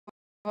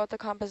about the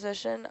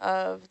composition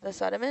of the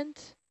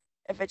sediment.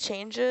 If it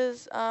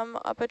changes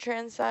up a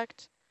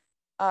transect,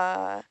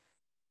 I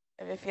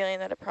have a feeling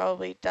that it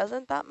probably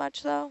doesn't that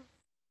much though.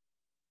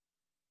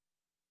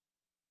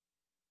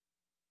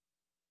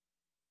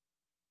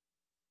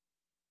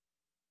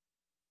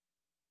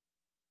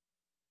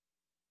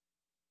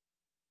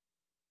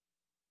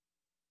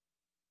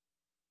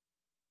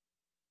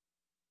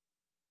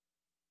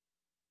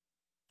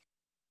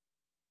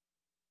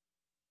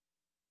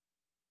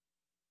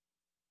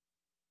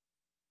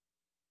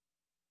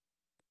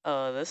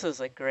 Oh, this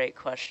is a great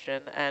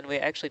question, and we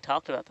actually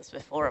talked about this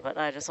before, but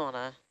I just want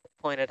to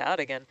point it out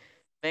again.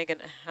 Megan,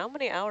 how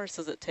many hours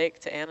does it take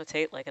to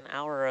annotate like an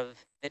hour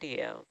of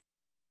video?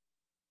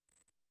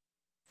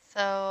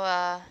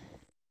 So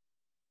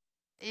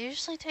it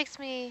usually takes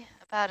me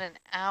about an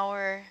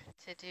hour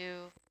to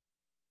do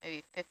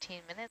maybe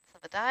 15 minutes of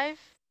a dive.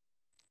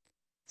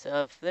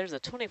 So if there's a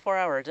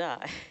 24-hour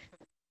dive,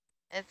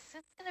 It's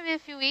gonna be a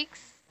few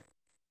weeks.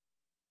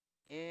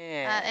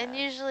 And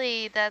yeah.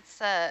 usually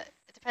that's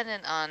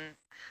dependent on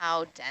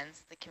how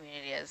dense the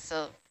community is.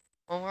 So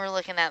when we're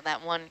looking at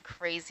that one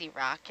crazy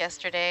rock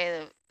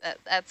yesterday,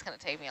 that's going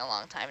to take me a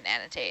long time to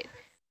annotate.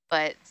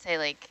 But say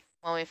like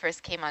when we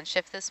first came on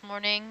shift this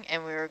morning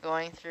and we were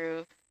going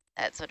through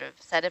that sort of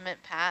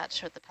sediment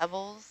patch with the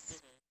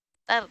pebbles,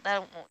 that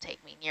won't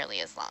take me nearly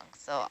as long.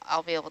 So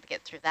I'll be able to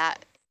get through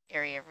that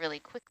area really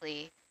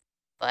quickly,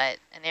 but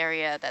an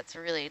area that's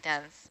really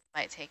dense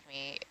might take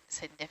me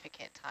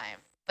significant time.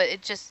 But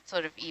it just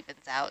sort of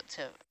evens out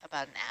to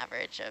about an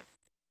average of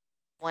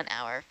 1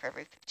 hour for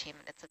every 15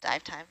 minutes of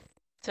dive time.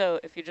 So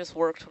if you just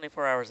work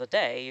 24 hours a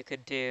day, you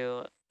could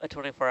do a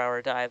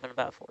 24-hour dive in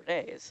about 4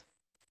 days.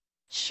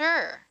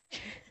 Sure.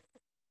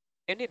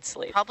 You need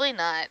sleep. Probably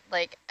not.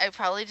 Like, I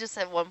probably just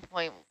at one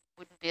point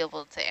wouldn't be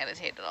able to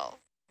annotate at all.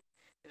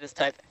 You just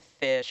That type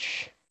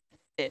fish,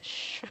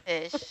 fish.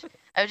 fish.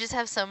 I would just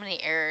have so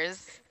many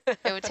errors.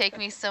 It would take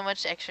me so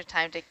much extra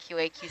time to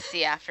QA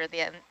QC after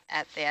the end,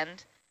 at the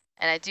end.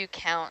 And I do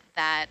count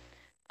that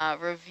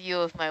review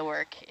of my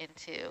work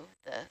into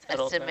the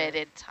Total time.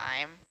 estimated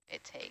time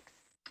it takes.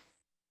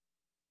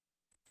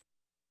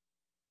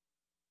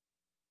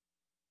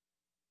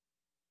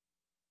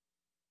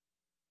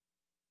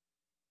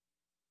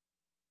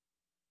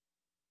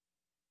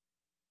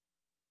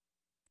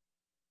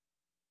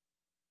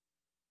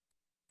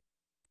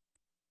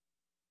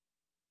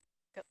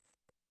 Yep.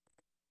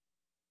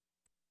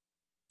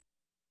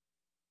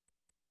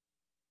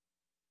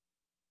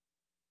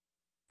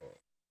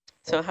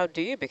 So how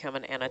do you become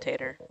an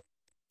annotator?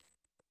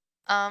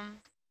 Um,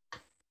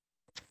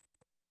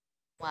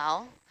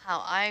 well, how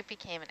I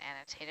became an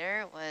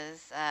annotator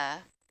was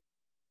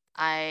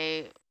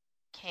I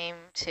came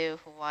to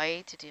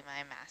Hawaii to do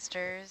my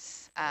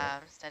master's,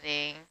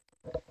 studying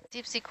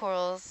deep sea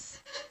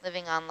corals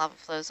living on lava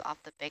flows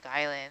off the Big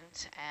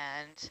Island.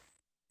 And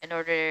in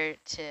order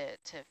to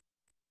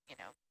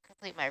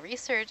complete my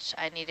research,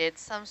 I needed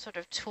some sort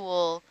of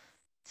tool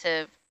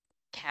to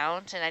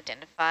count and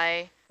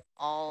identify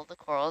all the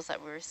corals that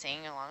we were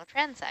seeing along a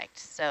transect.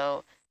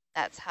 So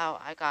that's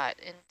how I got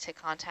into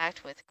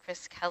contact with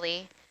Chris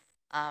Kelly,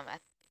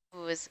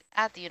 who was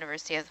at the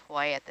University of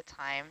Hawaii at the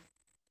time.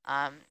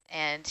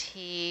 And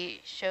he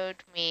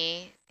showed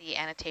me the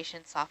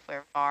annotation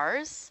software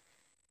VARS,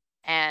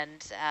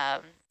 and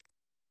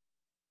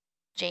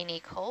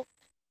Janie Culp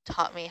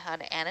taught me how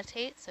to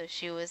annotate. So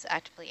she was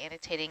actively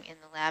annotating in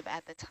the lab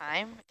at the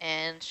time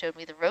and showed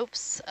me the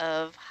ropes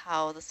of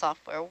how the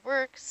software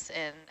works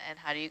and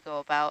how do you go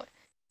about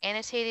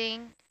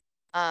annotating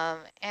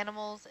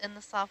animals in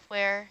the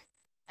software.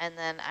 And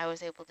then I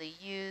was able to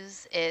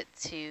use it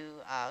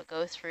to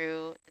go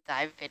through the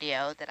dive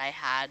video that I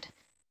had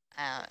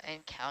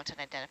and count and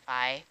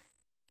identify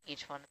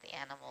each one of the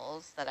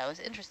animals that I was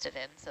interested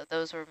in. So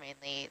those were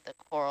mainly the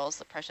corals,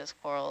 the precious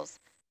corals,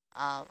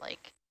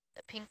 like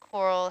the pink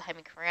coral,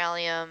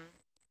 hemicorallium,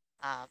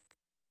 uh,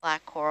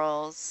 black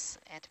corals,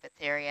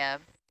 Antiphotheria,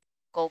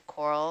 gold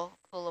coral,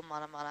 Kula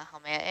monomona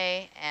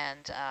helmea,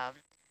 and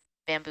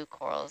bamboo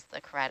corals,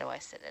 the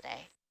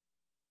Keratoisididae.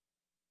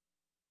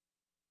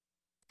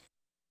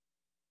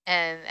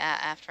 And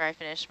after I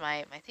finished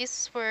my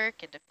thesis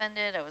work and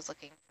defended, I was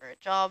looking for a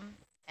job.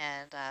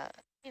 And,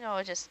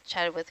 I just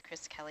chatted with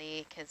Chris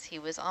Kelly because he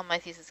was on my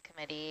thesis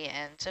committee.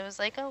 And I was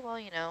like, oh,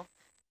 well,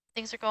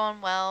 things are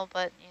going well,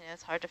 but,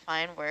 it's hard to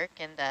find work.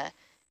 And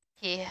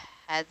he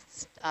had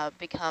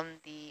become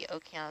the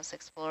Okeanos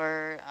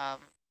Explorer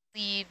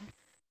lead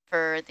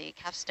for the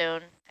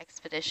capstone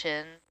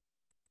expedition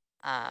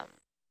um,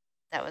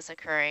 that was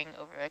occurring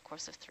over the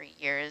course of 3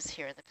 years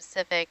here in the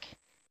Pacific,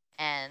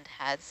 and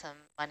had some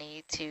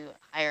money to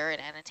hire an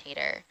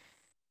annotator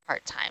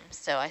part-time.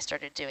 So I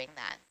started doing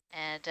that.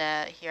 And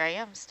here I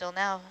am still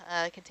now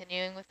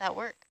continuing with that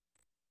work,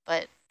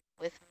 but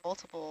with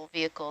multiple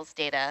vehicles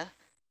data,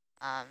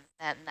 and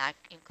that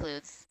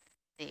includes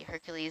the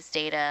Hercules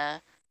data,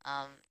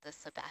 the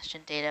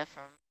Sebastian data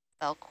from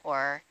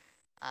Belcor,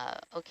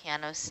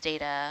 Okeanos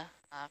data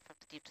from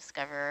the Deep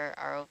Discoverer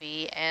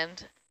ROV,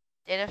 and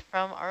data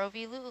from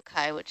ROV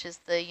Lulukai, which is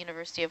the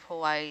University of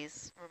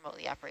Hawaii's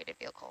remotely operated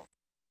vehicle.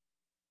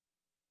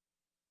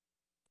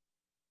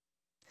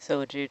 So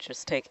would you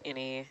just take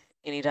any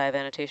dive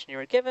annotation you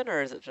were given,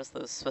 or is it just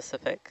those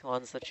specific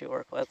ones that you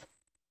work with?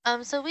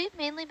 So we've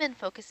mainly been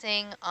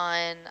focusing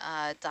on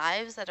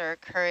dives that are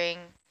occurring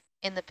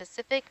in the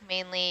Pacific,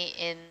 mainly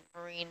in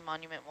marine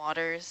monument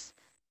waters.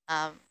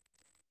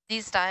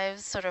 These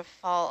dives sort of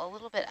fall a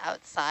little bit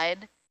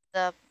outside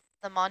the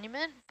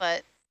monument,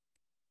 but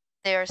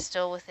they are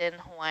still within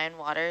Hawaiian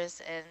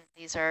waters, and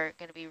these are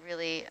going to be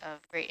really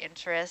of great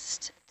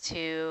interest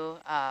to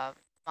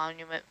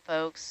monument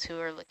folks who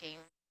are looking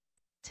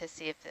to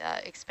see if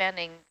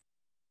expanding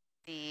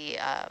the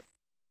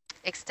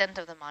extent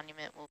of the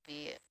monument will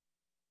be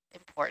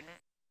important.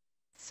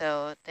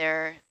 So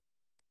they're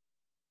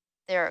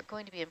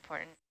going to be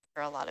important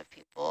for a lot of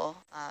people,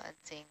 and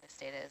seeing this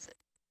data is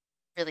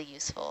really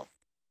useful.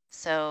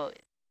 So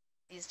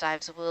these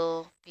dives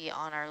will be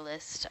on our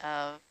list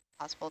of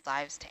possible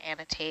dives to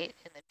annotate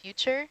in the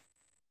future.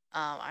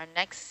 Our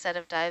next set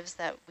of dives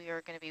that we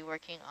are going to be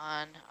working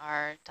on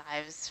are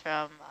dives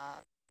from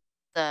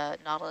the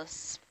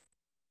Nautilus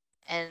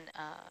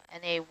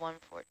NA114.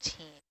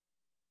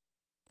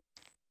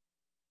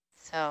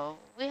 So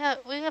we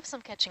have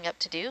some catching up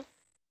to do.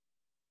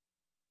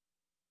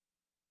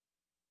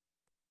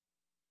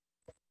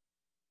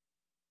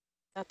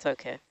 That's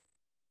okay.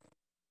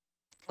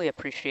 We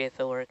appreciate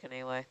the work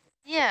anyway.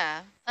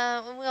 Yeah,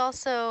 and we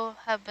also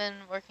have been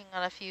working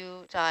on a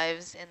few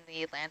dives in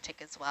the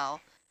Atlantic as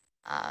well.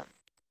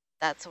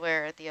 That's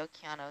where the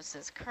Okeanos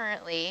is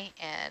currently,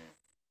 and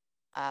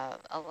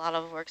a lot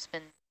of work's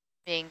been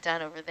being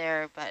done over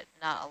there, but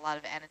not a lot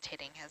of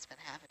annotating has been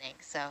happening.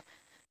 So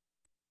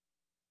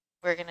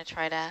we're going to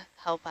try to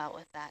help out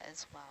with that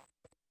as well.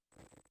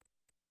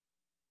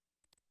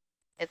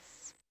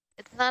 It's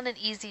not an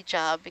easy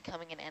job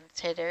becoming an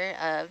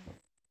annotator.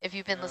 If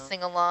you've been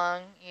listening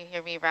along, you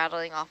hear me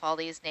rattling off all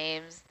these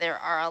names. There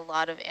are a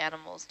lot of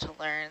animals to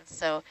learn,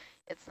 so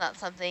it's not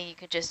something you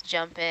could just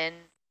jump in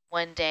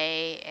one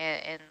day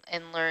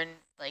and learn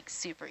like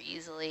super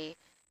easily.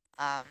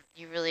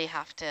 You really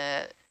have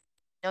to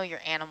know your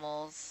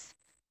animals,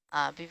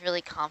 be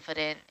really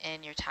confident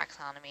in your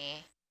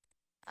taxonomy.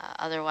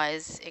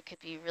 Otherwise, it could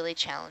be really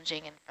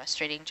challenging and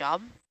frustrating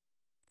job.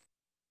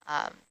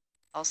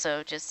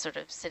 Also, just sort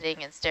of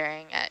sitting and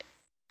staring at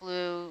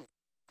blue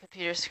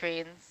computer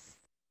screens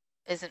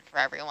isn't for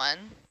everyone.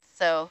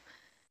 So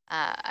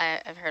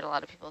I've heard a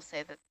lot of people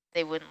say that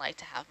they wouldn't like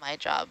to have my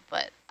job,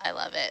 but I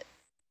love it.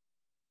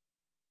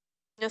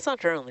 It's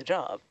not your only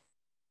job.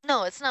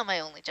 No, it's not my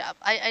only job.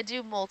 I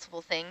do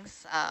multiple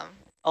things.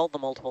 All the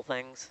multiple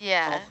things.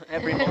 Yeah.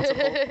 Every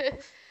multiple.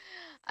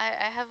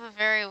 I have a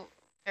very,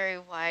 very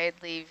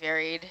widely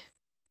varied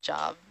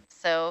job.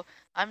 So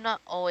I'm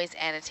not always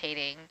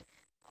annotating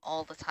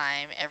all the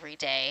time, every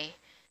day.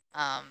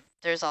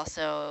 There's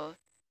also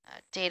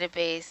a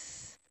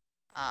database,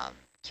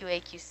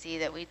 QA, QC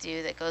that we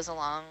do that goes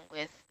along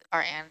with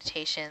our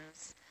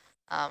annotations.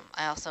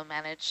 I also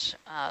manage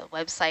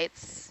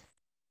websites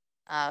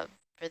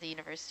for the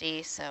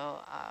university. So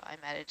I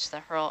manage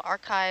the HRL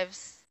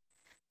archives,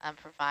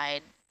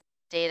 provide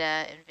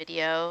data and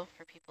video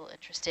for people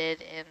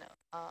interested in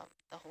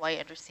the Hawaii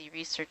Undersea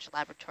Research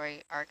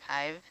Laboratory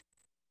Archive.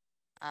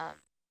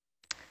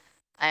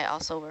 I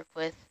also work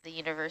with the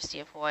University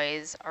of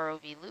Hawaii's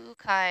ROV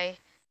Lulukai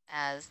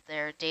as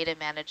their data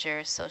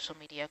manager, social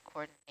media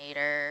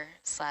coordinator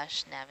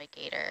 /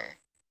 navigator,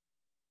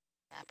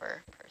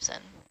 mapper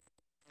person.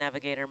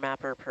 Navigator,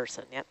 mapper,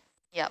 person, yep.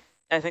 Yep.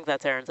 I think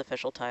that's Aaron's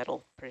official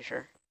title, pretty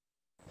sure.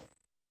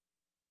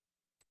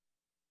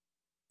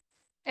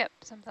 Yep,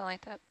 something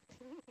like that.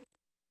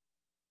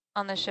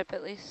 On the ship,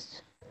 at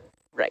least.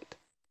 Right.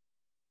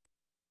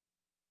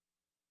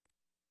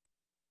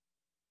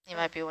 You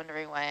might be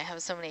wondering why I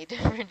have so many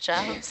different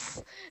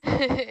jobs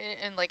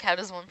and like how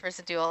does one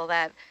person do all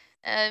that?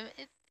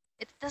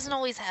 It doesn't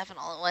always happen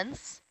all at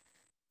once.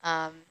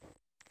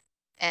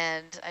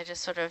 And I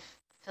just sort of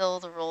fill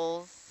the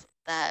roles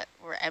that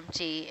were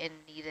empty and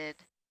needed.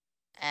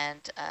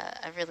 And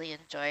I really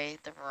enjoy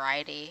the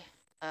variety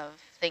of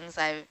things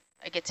I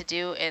get to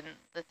do and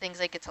the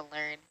things I get to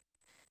learn.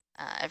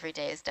 Every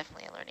day is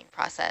definitely a learning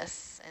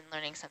process and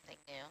learning something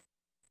new,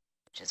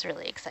 which is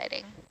really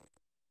exciting.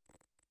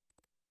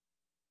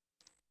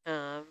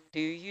 Do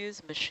you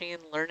use machine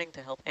learning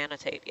to help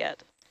annotate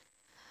yet?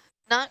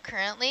 Not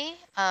currently,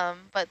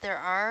 but there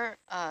are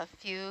a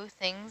few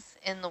things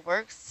in the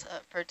works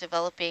for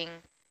developing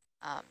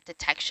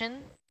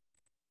detection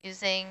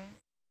using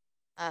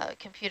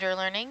computer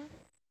learning.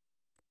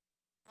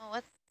 Oh,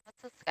 what's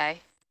this guy?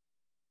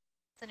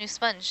 It's a new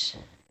sponge.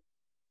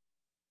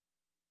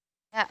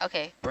 Yeah,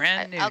 okay.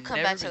 Brand new, I'll come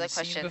never back to been the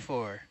seen question.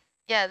 before.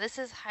 Yeah, this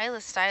is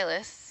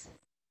Hylostylus,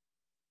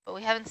 but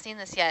we haven't seen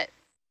this yet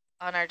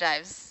on our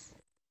dives.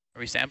 Are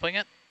we sampling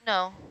it?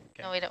 No,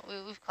 Okay. no, we don't.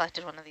 We've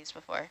collected one of these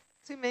before.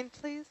 Zoom in,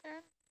 please,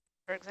 Aaron.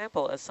 For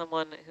example, as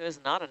someone who is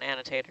not an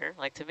annotator,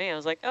 like to me, I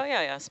was like, oh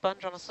yeah,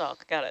 sponge on a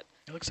stalk, got it.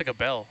 It looks like a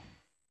bell.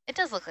 It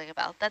does look like a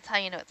bell. That's how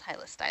you know it's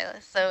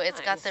Hylostylus. So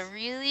it's got the Nice.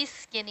 really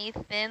skinny,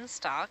 thin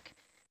stalk,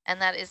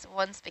 and that is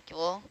one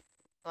spicule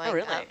Oh, going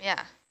really? up.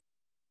 Yeah.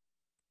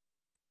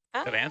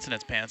 Got ants in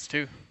its pants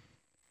too.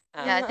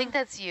 Yeah, I think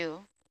that's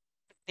you.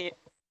 Yeah.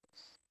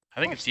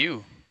 I think it's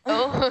you.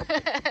 Oh.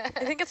 I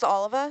think it's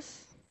all of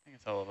us. I think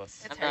it's all of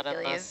us. It's I'm not on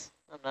Hercules.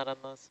 those. I'm not on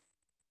those.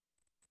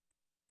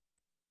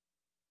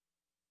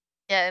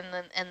 Yeah,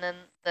 and then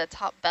the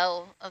top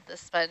bell of the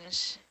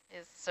sponge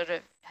is sort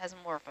of has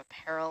more of a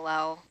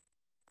parallel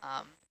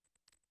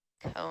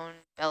cone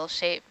bell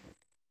shape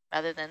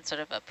rather than sort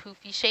of a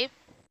poofy shape,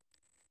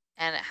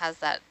 and it has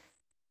that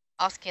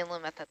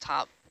osculum at the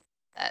top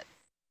that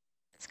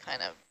is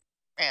kind of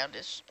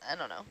roundish. I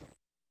don't know.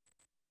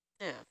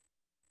 Yeah.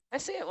 I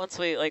see it once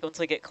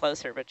we get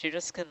closer, but you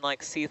just can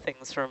like see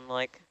things from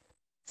like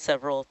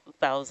several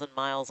thousand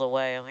miles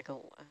away. I'm like,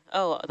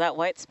 oh, that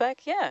white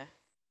speck? Yeah.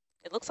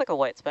 It looks like a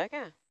white speck,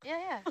 yeah.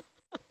 Yeah.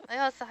 I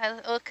know it's the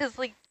highlight. Well, because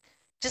like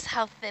just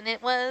how thin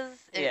it was,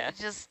 it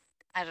just,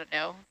 I don't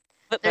know.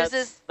 But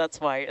There's that's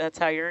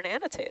how you're an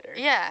annotator.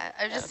 Yeah,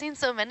 I've just seen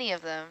so many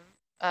of them.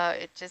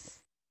 It just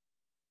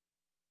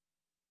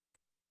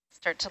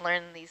start to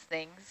learn these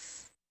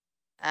things.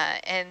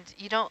 And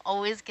you don't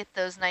always get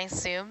those nice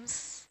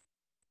zooms,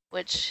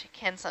 which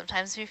can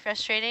sometimes be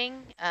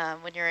frustrating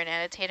when you're an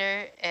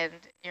annotator and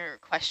you're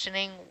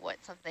questioning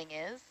what something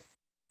is.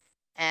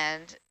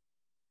 And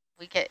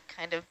we get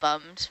kind of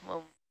bummed when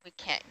we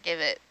can't give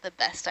it the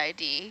best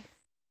ID.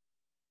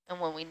 And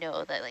when we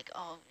know that, like,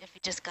 oh, if we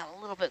just got a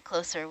little bit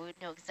closer, we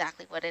would know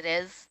exactly what it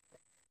is.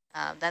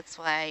 That's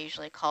why I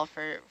usually call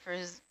for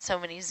so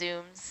many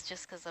zooms,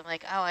 just because I'm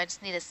like, oh, I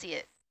just need to see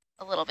it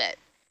a little bit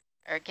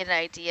or get an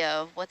idea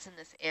of what's in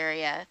this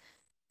area.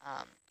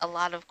 A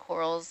lot of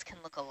corals can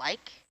look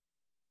alike.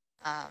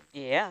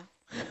 Yeah.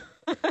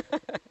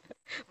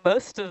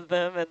 Most of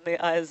them in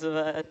the eyes of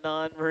a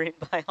non-marine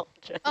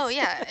biologist. Oh,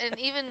 yeah, and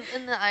even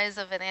in the eyes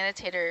of an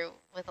annotator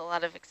with a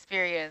lot of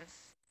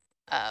experience,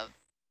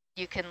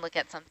 you can look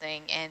at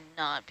something and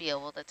not be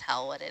able to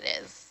tell what it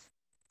is.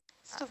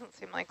 This doesn't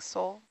seem like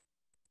Sol.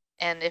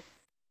 And if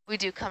we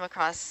do come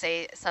across,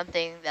 say,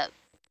 something that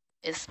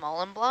is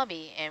small and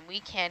blobby, and we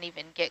can't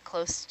even get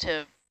close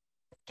to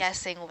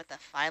guessing what the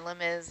phylum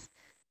is,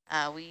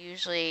 we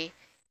usually,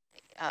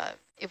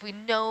 if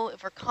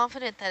we're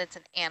confident that it's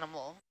an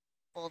animal,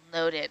 we'll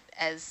note it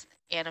as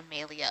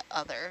Animalia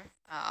other,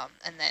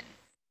 and then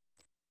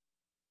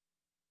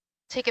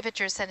take a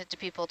picture, send it to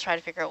people, try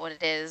to figure out what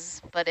it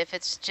is. But if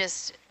it's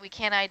just, we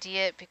can't ID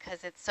it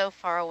because it's so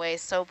far away,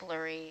 so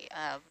blurry,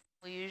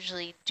 we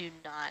usually do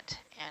not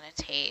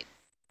annotate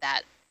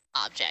that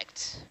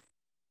object.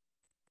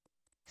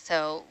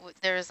 So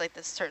there's like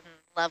this certain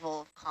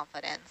level of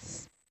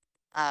confidence.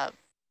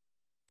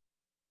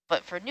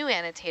 But for new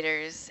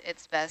annotators,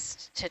 it's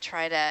best to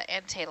try to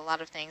annotate a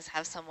lot of things,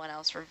 have someone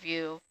else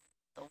review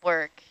the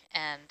work,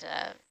 and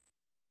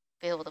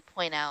be able to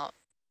point out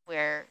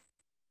where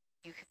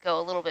you could go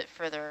a little bit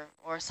further,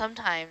 or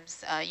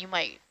sometimes you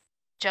might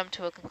jump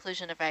to a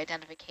conclusion of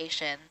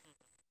identification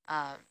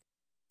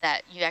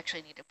that you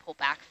actually need to pull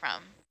back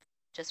from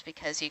just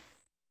because you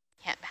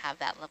can't have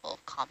that level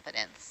of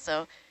confidence.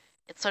 So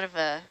it's sort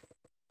of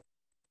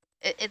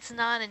it's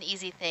not an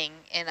easy thing,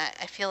 and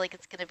I feel like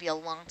it's going to be a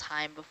long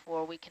time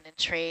before we can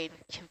train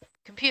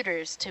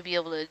computers to be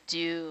able to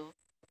do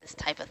this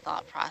type of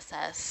thought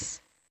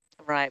process.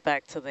 Right,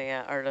 back to the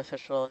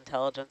artificial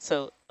intelligence.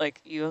 So like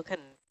you can,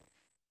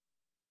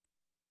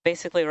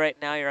 basically right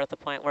now you're at the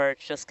point where it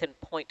just can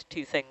point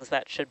to things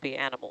that should be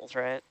animals,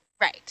 right?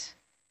 Right.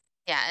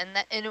 Yeah,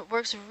 and it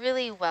works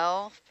really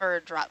well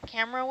for drop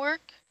camera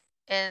work.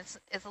 And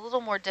it's a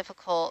little more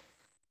difficult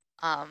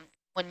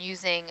when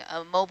using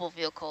a mobile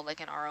vehicle like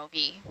an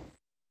ROV.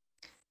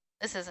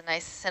 This is a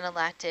nice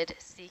synallactid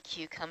sea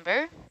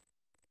cucumber.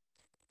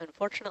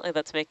 Unfortunately,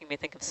 that's making me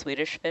think of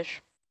Swedish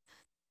fish.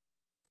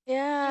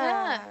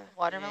 Yeah.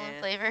 Watermelon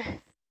flavor.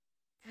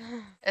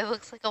 It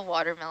looks like a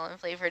watermelon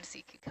flavored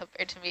sea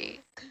cucumber to me.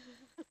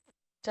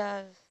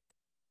 Does.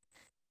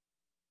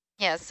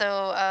 Yeah,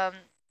 so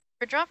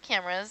for drop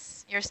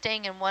cameras, you're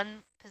staying in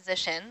one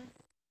position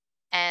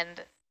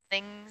and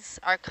things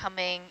are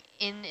coming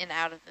in and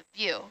out of the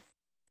view.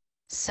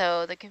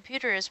 So the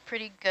computer is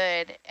pretty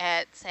good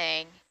at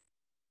saying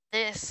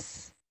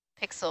this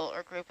pixel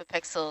or group of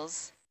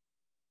pixels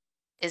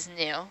is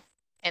new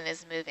and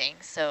is moving.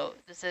 So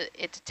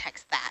it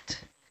detects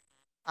that.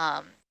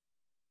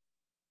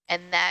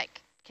 And that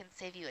can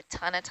save you a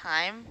ton of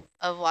time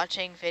of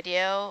watching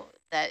video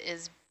that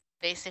is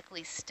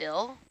basically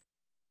still.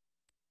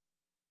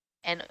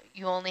 And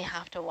you only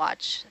have to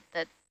watch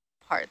the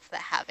parts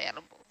that have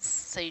animals.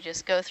 So you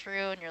just go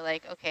through and you're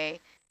like, okay,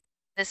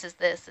 this is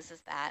this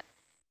is that.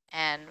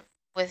 And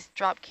with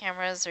drop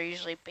cameras, they're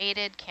usually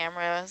baited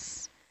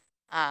cameras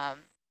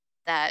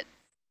that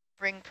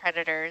bring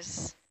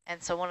predators.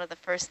 And so one of the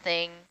first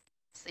things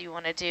that you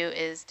want to do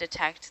is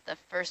detect the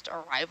first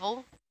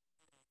arrival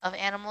of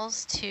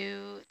animals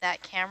to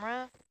that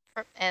camera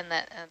and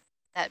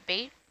that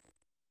bait.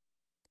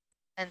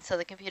 And so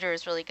the computer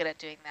is really good at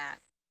doing that.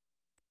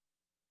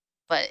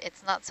 but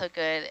it's not so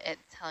good at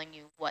telling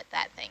you what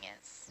that thing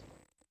is.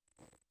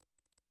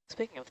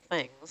 Speaking of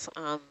things,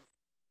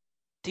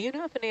 do you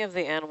know if any of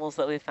the animals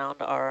that we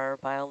found are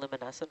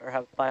bioluminescent or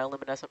have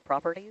bioluminescent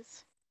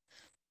properties?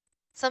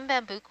 Some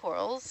bamboo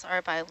corals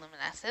are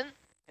bioluminescent,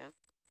 Yeah.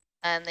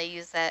 and they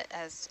use that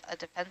as a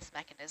defense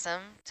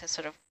mechanism to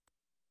sort of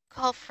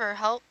call for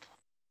help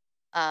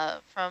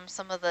from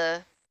some of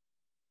the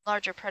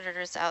larger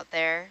predators out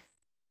there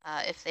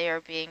if they are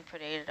being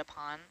predated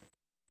upon.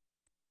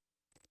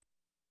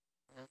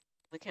 Yeah.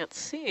 We can't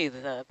see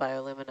the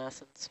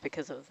bioluminescence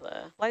because of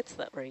the lights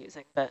that we're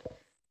using, but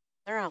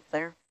they're out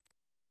there.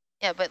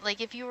 Yeah, but like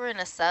if you were in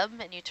a sub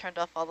and you turned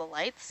off all the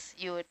lights,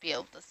 you would be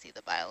able to see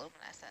the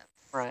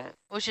bioluminescence. Right.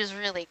 Which is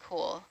really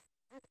cool.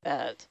 I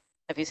bet.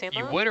 Have you seen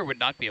You that? would or would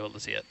not be able to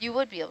see it? You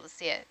would be able to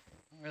see it.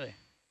 Really?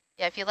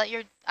 Yeah, if you let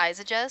your eyes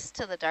adjust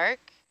to the dark,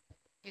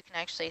 you can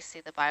actually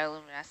see the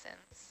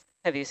bioluminescence.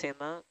 Have you seen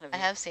that? I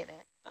have seen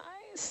it.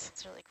 Nice.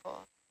 It's really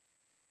cool.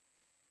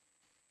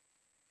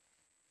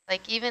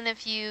 Like even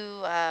if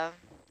you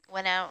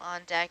went out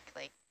on deck,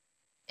 like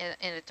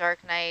in a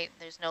dark night,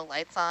 there's no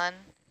lights on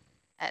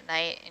at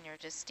night, and you're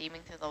just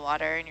steaming through the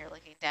water and you're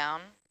looking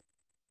down,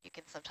 you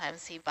can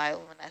sometimes see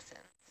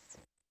bioluminescence.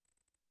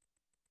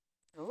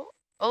 Ooh.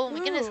 Oh my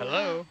goodness.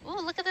 Hello.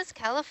 Oh, look at this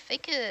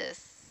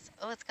Caliphicus.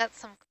 Oh, it's got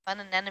some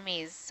fun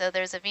anemones. So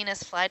there's a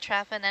Venus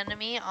flytrap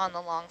anemone on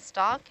the long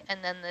stalk,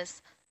 and then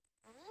this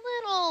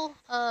little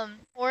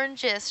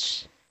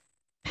orangish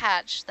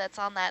patch that's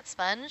on that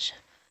sponge.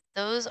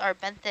 Those are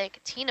benthic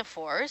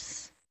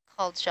ctenophores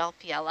called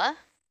Jalfiella.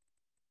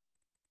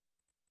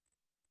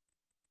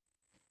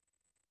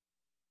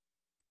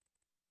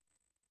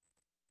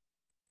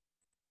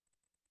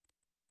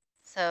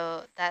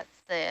 So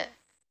that's the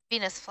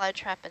Venus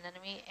flytrap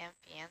anemone,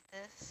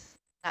 Amphianthus,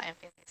 not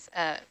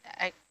Amphianthus,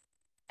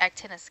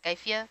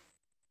 Actinoscyphia.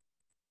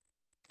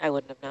 I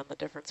wouldn't have known the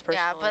difference personally.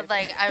 Yeah, but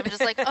like I'm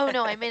just like, oh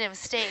no, I made a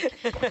mistake.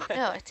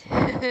 No,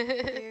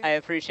 I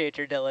appreciate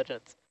your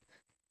diligence.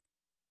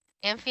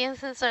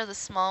 Amphianthus are the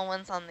small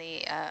ones on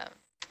the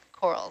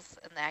corals,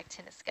 and the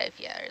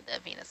Actinoscyphia are the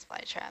Venus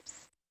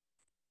flytraps.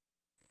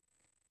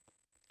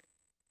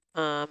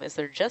 Is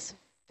there just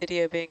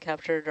video being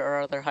captured, or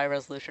are there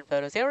high-resolution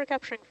photos? Yeah, we're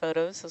capturing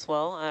photos as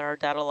well, and our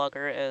data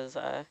logger is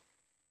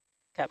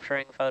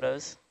capturing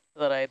photos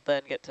that I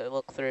then get to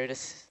look through to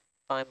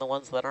find the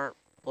ones that aren't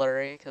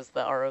blurry, because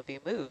the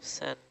ROV moves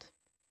and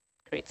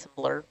creates some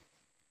blur.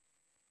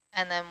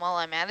 And then while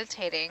I'm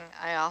annotating,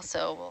 I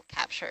also will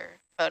capture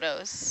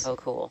photos. Oh,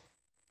 cool.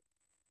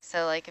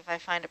 So like if I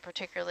find a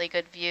particularly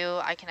good view,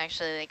 I can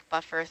actually like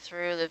buffer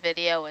through the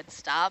video and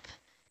stop.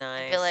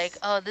 Nice. And be like,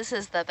 oh, this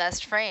is the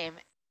best frame,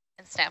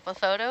 and snap a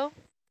photo.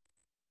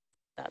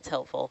 That's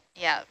helpful.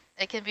 Yeah,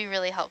 it can be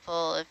really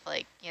helpful if,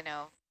 like, you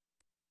know,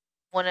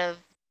 one of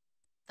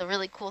the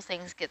really cool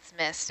things gets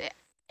missed. It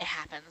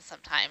happens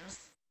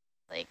sometimes.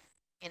 Like,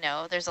 you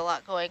know, there's a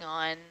lot going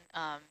on.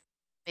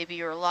 Maybe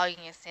you were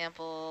logging a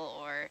sample,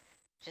 or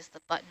just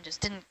the button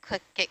just didn't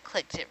get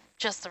clicked at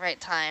just the right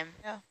time.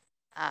 Yeah.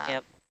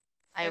 Yep.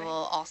 I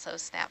will also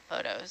snap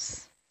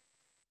photos.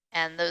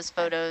 And those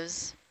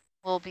photos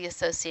will be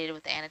associated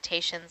with the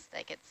annotations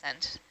that get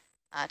sent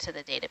to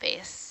the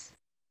database.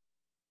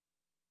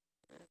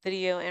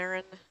 Video,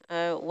 Aaron.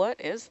 What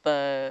is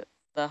the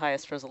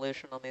highest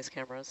resolution on these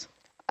cameras?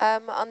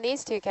 On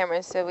these two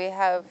cameras, so we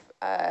have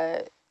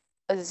a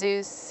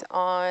Zeus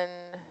on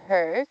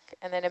Herc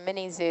and then a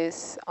mini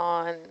Zeus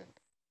on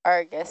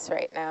Argus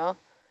right now,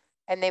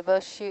 and they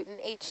both shoot in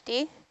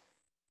HD.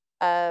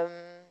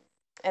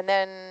 And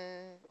then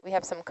we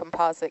have some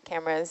composite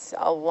cameras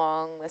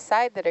along the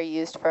side that are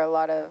used for a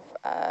lot of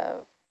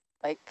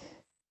like,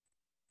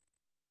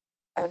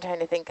 I'm trying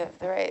to think of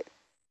the right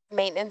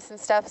maintenance and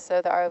stuff.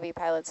 So the ROV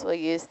pilots will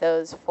use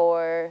those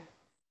for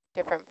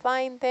different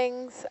flying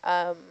things.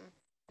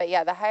 But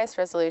yeah, the highest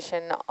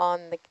resolution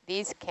on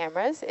these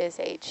cameras is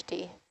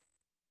HD.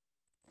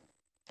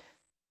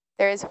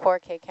 There is a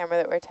 4K camera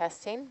that we're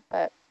testing,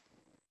 but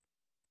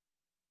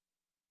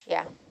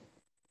yeah.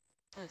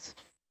 Nice.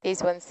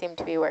 These ones seem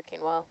to be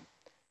working well.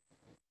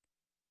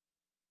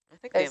 I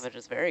think the image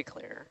is very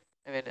clear.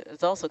 I mean,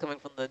 it's also coming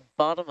from the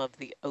bottom of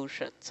the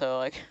ocean, so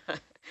like,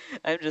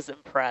 I'm just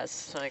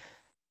impressed. Like,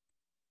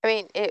 I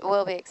mean, it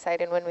will be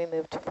exciting when we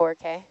move to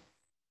 4K.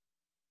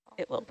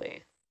 it will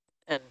be.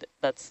 And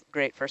that's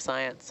great for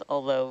science.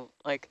 Although,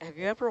 like, have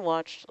you ever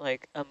watched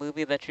like a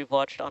movie that you've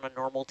watched on a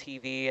normal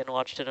TV and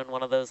watched it in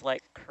one of those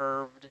like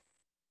curved,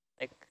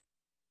 like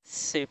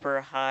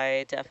super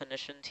high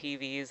definition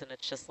TVs, and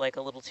it's just like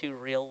a little too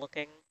real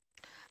looking?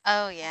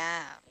 Oh,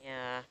 yeah.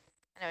 Yeah.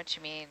 I know what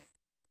you mean.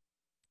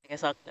 I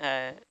guess I'll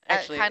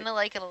actually I kind of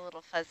like it a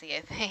little fuzzy,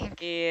 I think.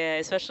 Yeah,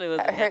 especially with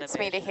That hurts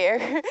me to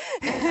hear.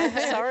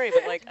 Sorry,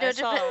 but like No, I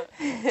saw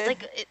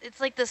like it's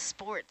like the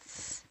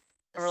sports.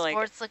 The Or like-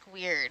 sports look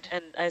weird.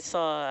 and I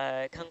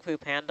saw Kung Fu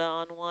Panda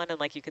on one, and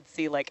like you could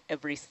see like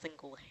every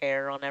single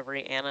hair on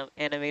every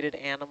animated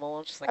animal.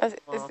 I'm just like, I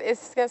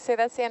was gonna say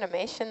that's the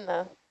animation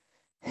though.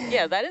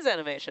 Yeah, that is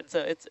animation. So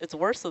it's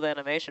worse with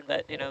animation,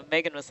 but you know,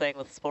 Megan was saying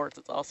with sports,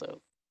 it's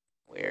also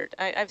weird.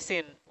 I've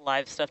seen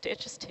live stuff too.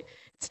 It's just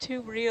it's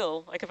too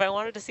real. Like if I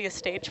wanted to see a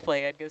stage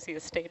play, I'd go see a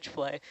stage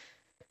play.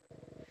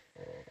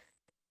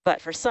 But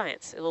for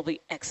science, it will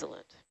be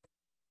excellent.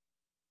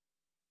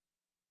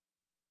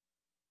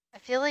 I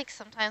feel like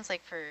sometimes,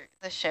 like for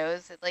the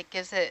shows, it like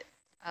gives it,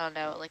 I don't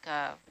know, like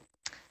a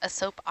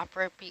soap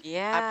opera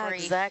Yeah, opery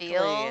exactly.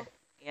 feel.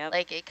 Yep.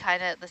 Like it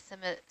kind of, the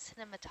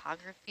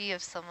cinematography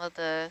of some of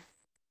the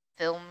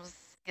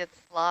films gets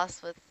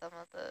lost with some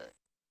of the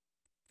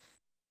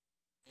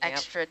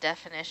extra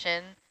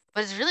definition,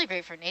 but it's really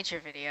great for nature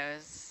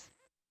videos.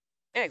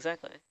 Yeah,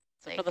 exactly.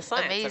 So like for the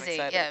science, amazing, I'm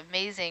excited. yeah,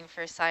 amazing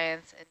for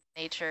science and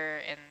nature,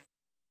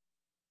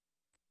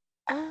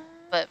 and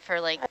but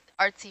for like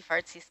artsy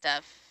fartsy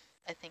stuff,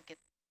 I think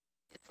it's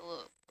a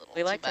little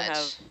We too like to much.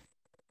 have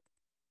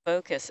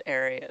focus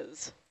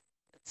areas.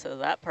 So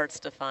that part's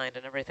defined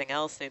and everything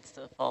else needs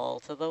to fall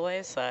to the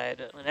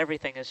wayside when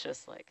everything is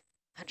just like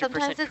 100%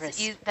 Sometimes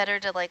crisp. it's better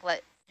to like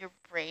let your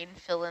brain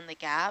fill in the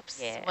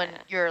gaps when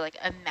you're like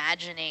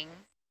imagining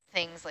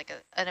things, like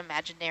an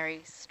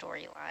imaginary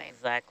storyline.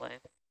 Exactly.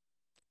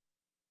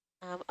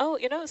 Oh,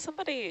 you know,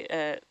 somebody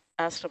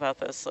asked about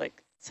this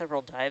like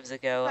several dives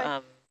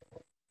ago.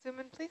 Zoom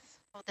in,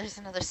 please. Oh, there's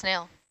another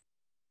snail.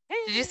 Hey.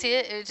 Did you see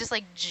it? It just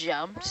like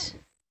jumped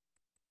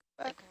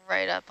like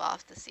right up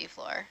off the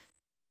seafloor.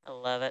 I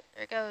love it.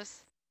 There it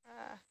goes.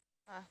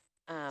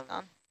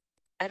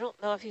 I don't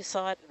know if you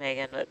saw it,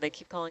 Megan, but they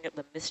keep calling it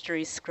the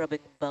mystery scrubbing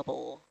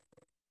bubble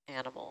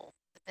animal.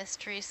 The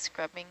mystery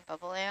scrubbing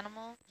bubble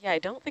animal? Yeah, I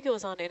don't think it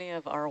was on any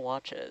of our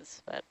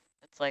watches, but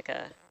it's like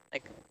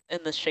in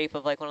the shape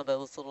of like one of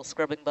those little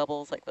scrubbing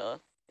bubbles, like the,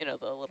 you know,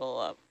 the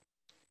little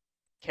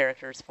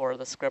characters for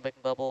the scrubbing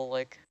bubble,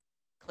 like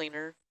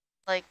cleaner.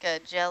 Like a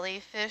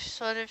jellyfish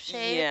sort of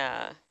shape?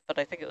 Yeah, but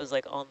I think it was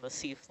like on the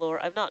seafloor.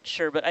 I'm not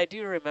sure, but I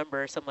do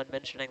remember someone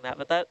mentioning that,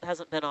 but that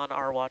hasn't been on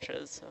our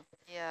watches. So.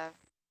 Yeah.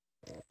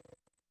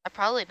 I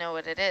probably know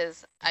what it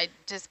is. I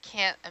just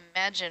can't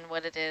imagine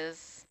what it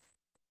is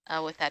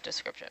with that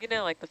description. You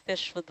know, like the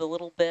fish with the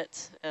little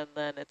bit, and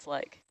then it's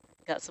like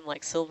got some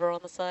like silver on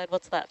the side.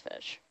 What's that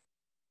fish?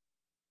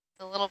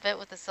 The little bit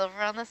with the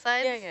silver on the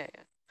sides? Yeah.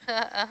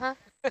 Uh-huh.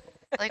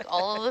 Like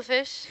all of the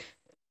fish?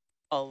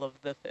 All of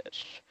the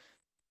fish.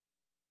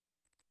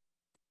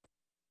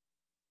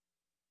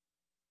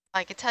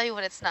 I can tell you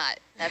what it's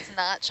not. That's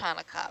not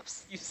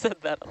Chaunacops. You said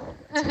that a lot.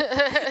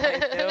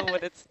 I know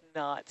what it's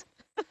not.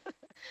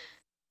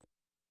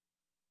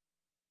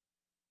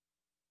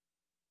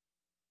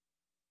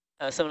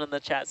 Someone in the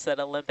chat said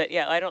a limpet.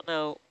 Yeah, I don't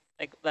know.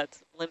 Like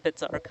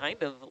limpets are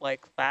kind of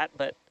like that,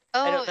 but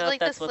I don't know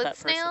like if that's the what that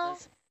slit person snail?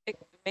 is.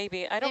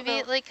 Maybe I don't know.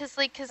 Maybe like because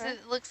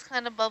it looks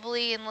kind of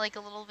bubbly and like a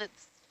little bit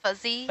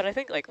fuzzy. But I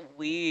think like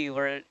we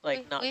were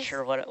like not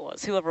sure what it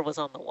was. Whoever was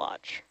on the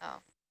watch. Oh.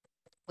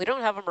 We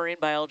don't have a marine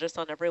biologist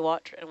on every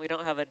watch, and we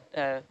don't have a,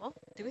 well,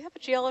 do we have a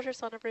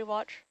geologist on every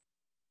watch?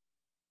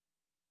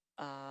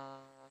 That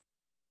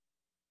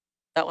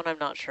one I'm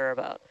not sure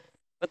about.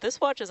 But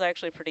this watch is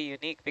actually pretty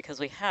unique because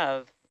we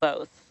have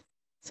both.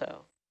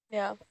 So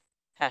yeah,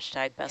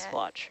 hashtag best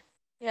watch.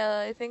 Yeah,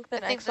 I think the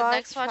next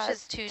watch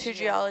has two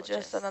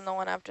geologists, and then the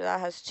one after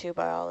that has 2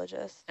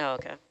 biologists. Oh,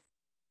 okay.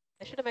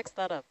 They should have mixed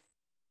that up.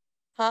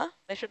 Huh?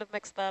 They should have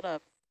mixed that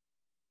up.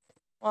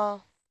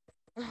 Well,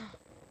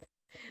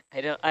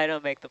 I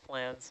don't make the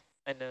plans.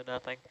 I know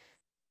nothing.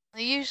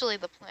 Usually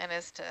the plan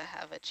is to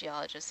have a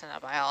geologist and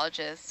a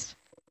biologist.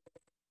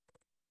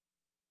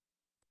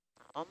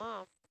 I don't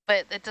know.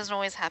 But it doesn't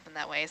always happen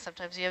that way.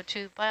 Sometimes you have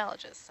 2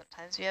 biologists.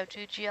 Sometimes you have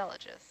 2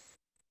 geologists.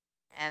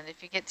 And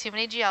if you get too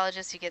many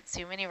geologists, you get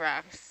too many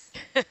rocks.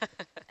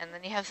 And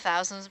then you have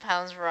thousands of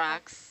pounds of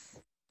rocks.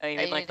 Oh, you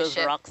mean like those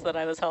rocks that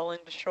I was hauling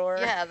to shore?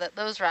 Yeah,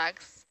 those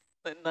rocks.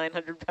 The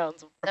 900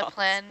 pounds of rocks. The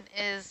plan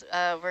is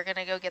we're going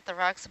to go get the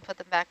rocks and put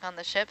them back on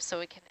the ship so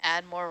we can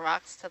add more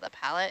rocks to the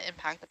pallet and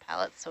pack the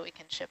pallets so we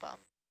can ship them.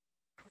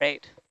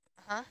 Great.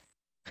 Uh-huh.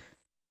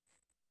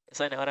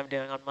 So I know what I'm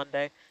doing on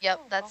Monday.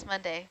 Yep, that's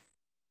Monday.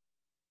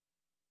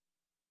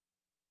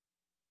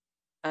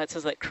 It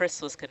says that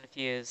Chris was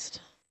confused.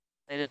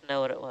 They didn't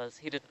know what it was.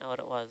 He didn't know what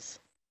it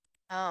was.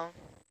 Oh.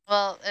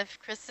 Well, if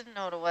Chris didn't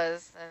know what it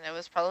was, then it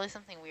was probably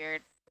something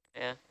weird.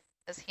 Yeah.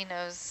 Because he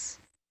knows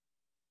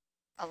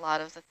a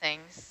lot of the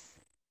things.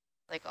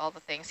 Like all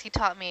the things. He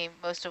taught me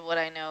most of what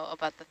I know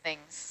about the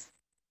things.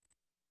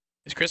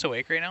 Is Chris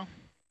awake right now?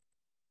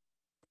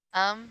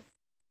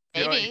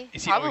 Maybe.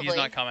 Oh, he's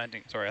not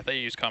commenting. Sorry, I thought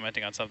you were just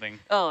commenting on something.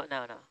 Oh,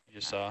 no. You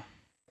just saw.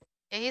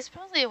 Yeah, he's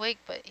probably awake,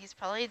 but he's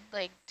probably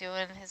like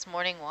doing his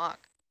morning walk.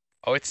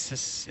 Oh, it's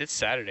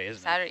Saturday,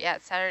 isn't it? Yeah,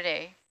 it's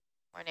Saturday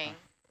morning.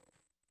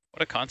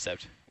 What a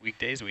concept.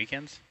 Weekdays,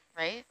 weekends?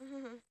 Right?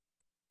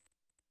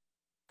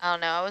 I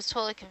don't know. I was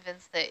totally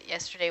convinced that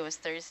yesterday was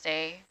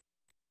Thursday.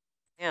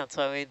 Yeah, that's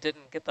why we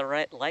didn't get the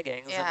right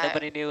leggings, and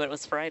nobody knew it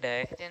was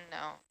Friday.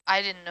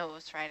 I didn't know it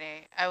was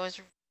Friday. I was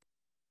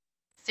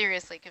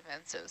seriously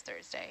convinced it was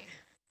Thursday.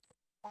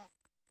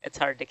 It's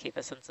hard to keep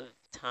a sense of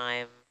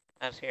time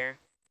out here.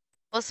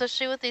 Well,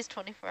 especially with these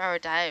 24-hour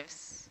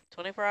dives.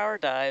 24-hour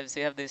dives,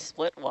 you have these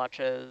split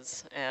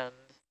watches, and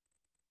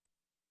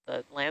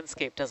the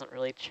landscape doesn't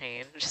really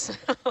change. So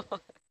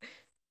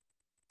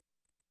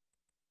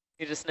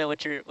you just know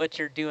what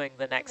you're doing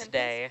the next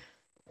day.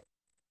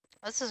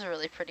 This is a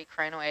really pretty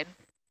crinoid.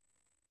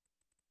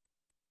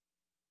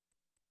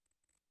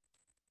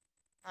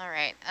 All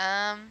right.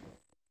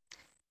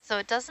 So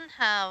it doesn't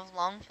have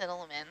long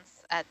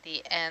filaments at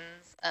the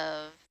ends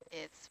of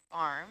its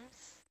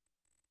arms.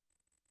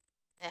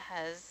 It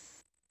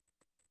has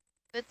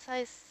good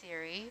sized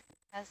cirri,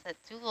 has that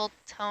dual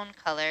tone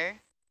color.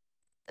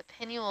 The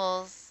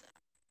pinnules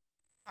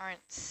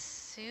aren't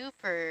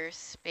super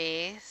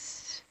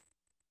spaced.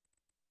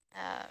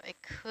 It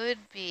could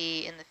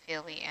be in the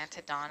Philly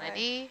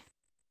antedonidae.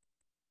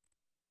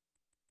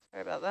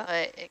 Sorry about that.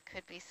 But it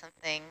could be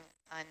something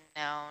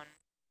unknown.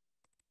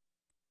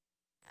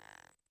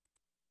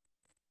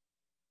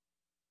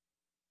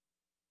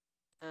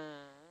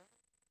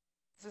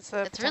 Is this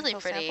a It's really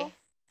potential pretty. sample?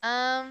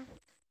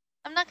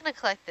 I'm not going to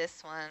collect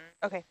this one.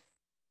 Okay.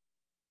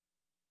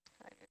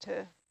 I need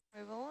to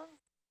move along.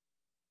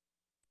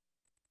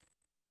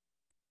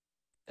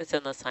 It's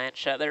in the science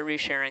chat. They're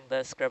resharing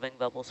the scrubbing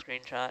bubble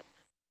screenshot.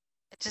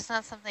 It's just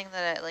not something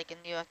that I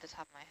knew off the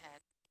top of my head.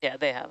 Yeah,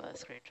 they have a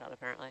screenshot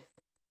apparently.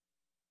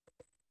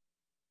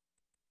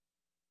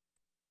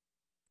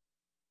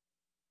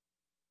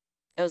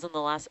 It was in the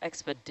last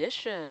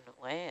expedition.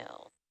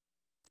 Wow.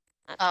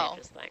 That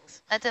changes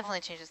things. That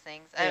definitely changes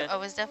things. Yeah. I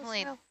was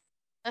definitely...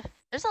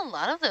 there's a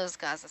lot of those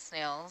Gaza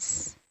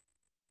snails.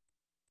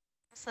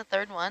 What's the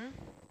third one?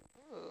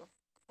 Ooh,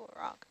 cool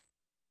rock.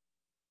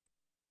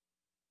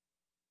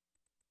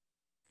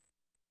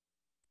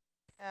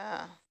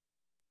 Yeah.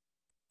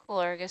 Cool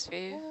Argus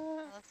view. Yeah.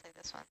 It looks like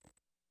this one.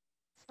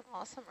 It's an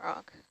awesome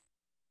rock.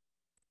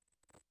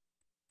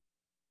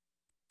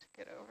 To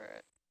get over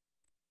it.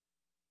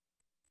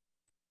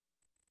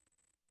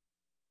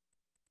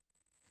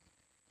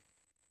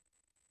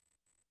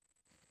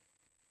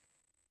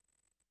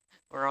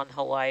 We're on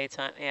Hawaii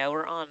time. Yeah,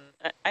 we're on.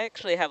 I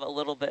actually have a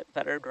little bit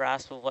better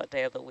grasp of what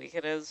day of the week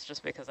it is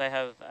just because I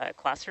have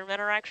classroom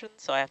interaction.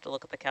 So I have to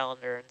look at the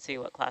calendar and see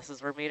what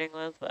classes we're meeting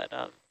with. But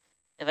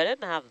if I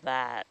didn't have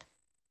that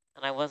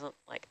and I wasn't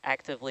like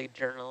actively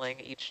journaling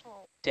each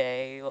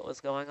day what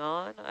was going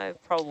on, I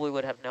probably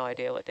would have no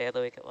idea what day of the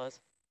week it was.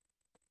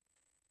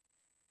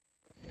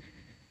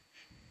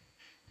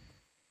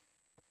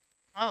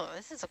 Oh,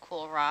 this is a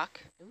cool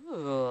rock.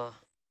 Ooh.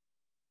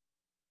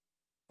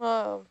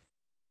 Whoa.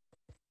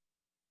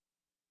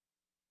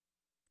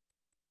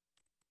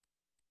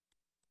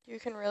 You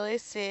can really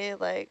see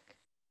like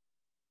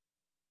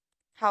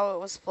how it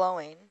was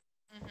flowing.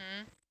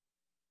 Mm-hmm.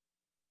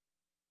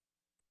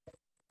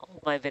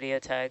 My video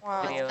tag.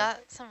 Wow. It's got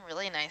some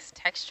really nice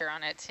texture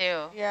on it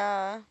too.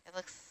 Yeah. It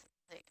looks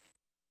like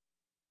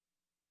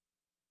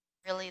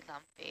really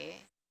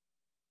lumpy.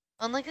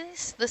 And look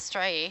at the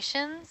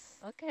striations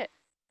Look at,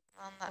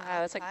 on the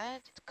wow, it's outside.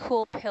 like a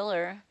cool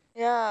pillar.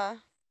 Yeah.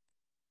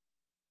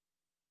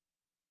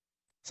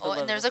 Oh,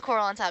 and there's a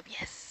coral on top.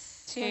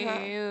 Yes.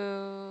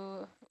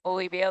 Will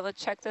we be able to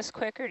check this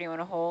quick, or do you want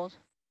to hold?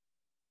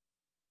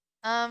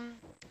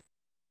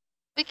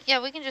 We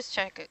can just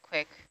check it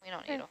quick. We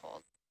don't need to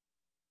hold.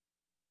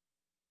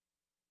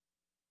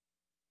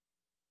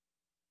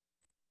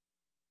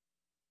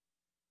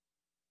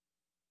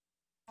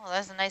 Oh,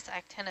 there's a nice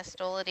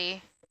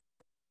actinostolidae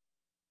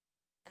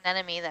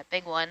anemone, that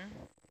big one.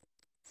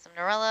 Some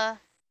Norella,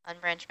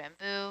 unbranched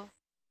bamboo,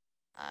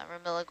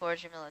 Ramilla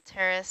gorgia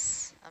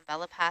militaris,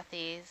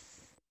 Umbellapathes.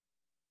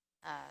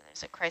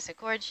 There's a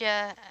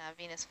Chrysogorgia,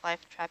 Venus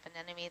flytrap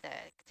anemone, the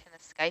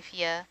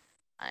Actinoscyphia,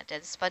 on a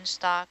dead sponge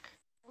stock.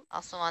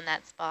 Also on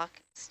that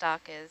stock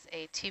is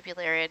a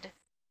tubularid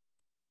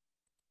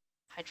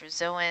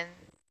hydrozoan,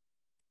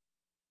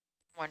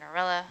 more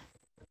Norella,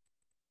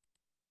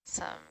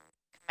 some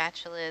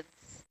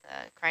comatulids,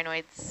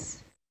 crinoids.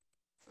 This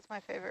is my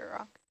favorite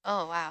rock.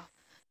 Oh, wow.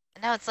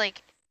 And now it's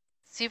like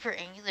super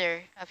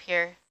angular up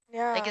here.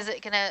 Yeah. Like, is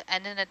it going to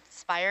end in a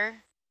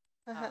spire?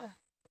 Oh.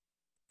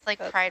 It's like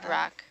That's Pride nice.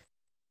 Rock.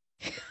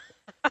 Okay.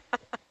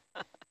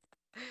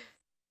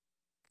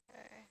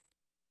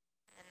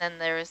 And then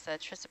there was the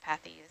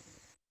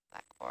Trisopathes,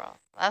 black coral.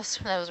 That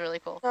was really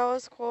cool. That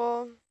was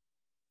cool.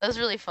 That was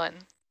really fun.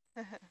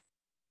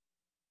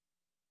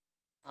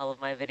 All of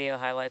my video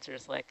highlights are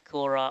just like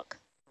cool rock,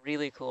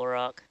 really cool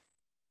rock,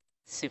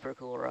 super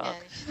cool rock.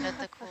 Yeah, you should note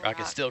the cool Rock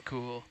is still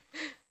cool.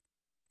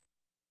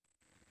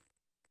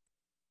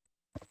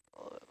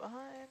 A little bit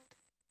behind.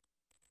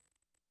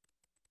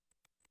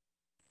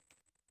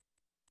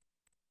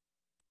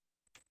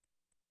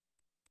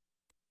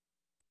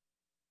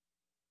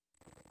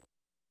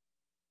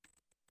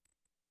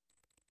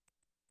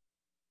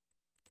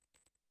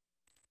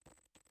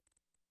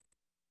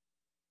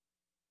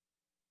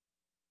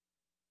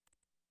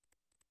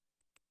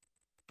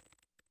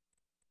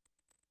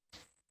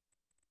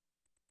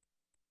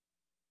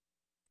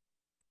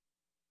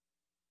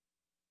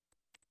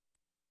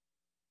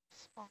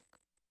 Spunk.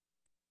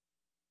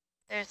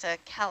 There's a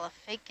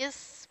Caliphacus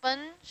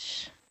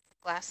sponge,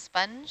 glass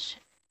sponge,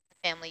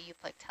 family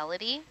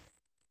Euplectellidae.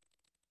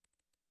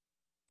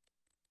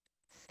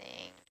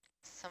 Seeing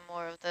some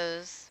more of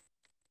those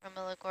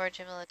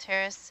Romilogorgia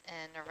militaris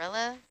and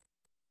Norella.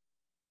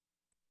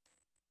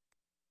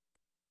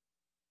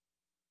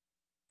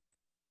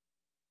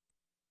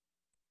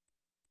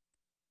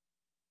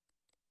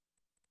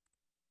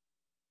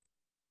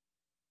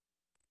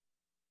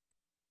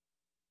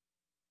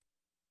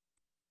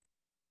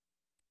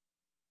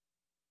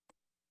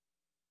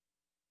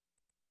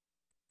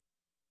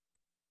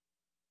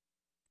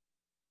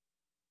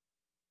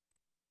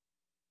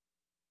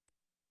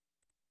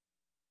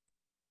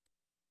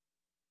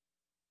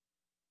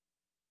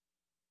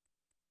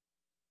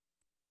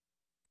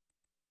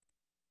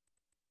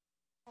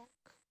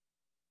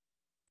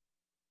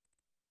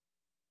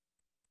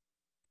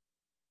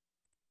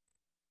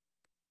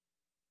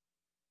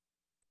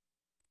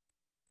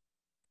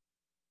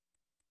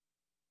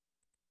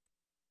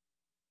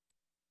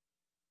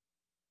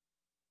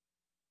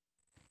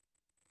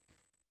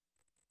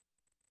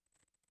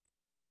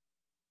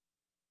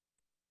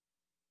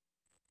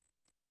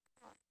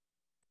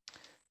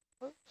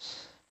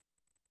 Oops.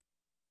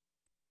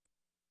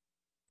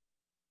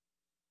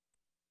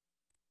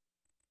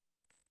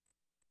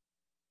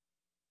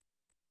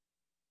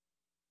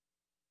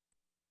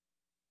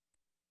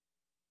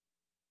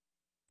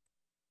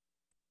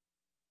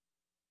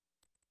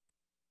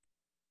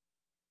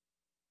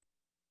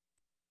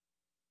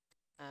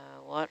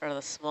 What are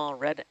the small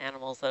red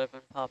animals that have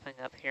been popping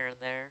up here and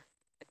there?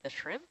 Like the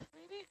shrimp,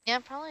 maybe? Yeah,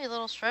 probably a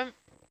little shrimp.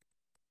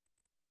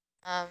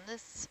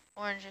 This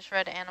orangish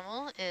red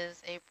animal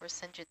is a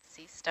Bracingid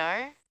sea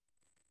star.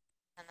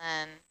 And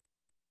then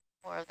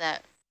more of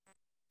that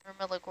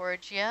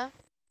Romilogorgia.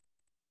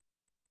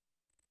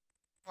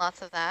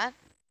 Lots of that.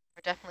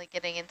 We're definitely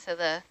getting into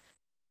the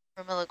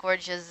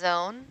Romilogorgia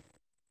zone,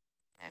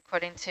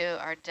 according to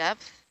our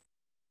depth.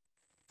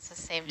 It's the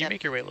same Can you depth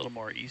make your way a little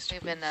more east,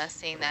 we've please? been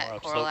seeing A little more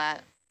that coral upslope.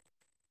 at.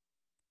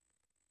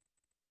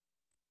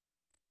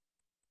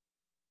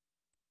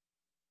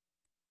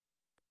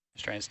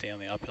 Just try and stay on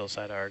the uphill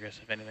side of Argus,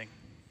 if anything.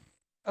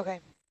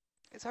 Okay.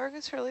 Is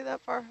Argus really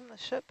that far from the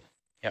ship?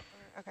 Yep.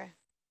 Okay.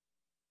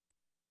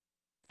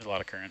 There's a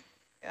lot of current.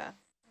 Yeah.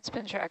 It's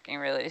been tracking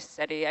really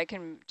steady.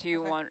 Do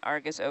you want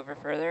Argus over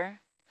further?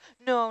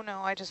 No,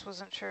 I just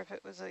wasn't sure if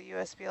it was a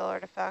USBL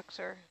artifact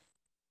or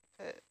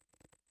if it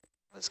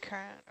was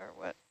current or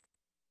what.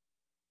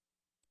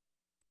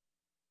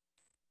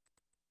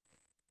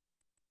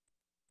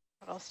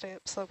 But I'll stay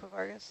upslope of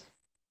Argus.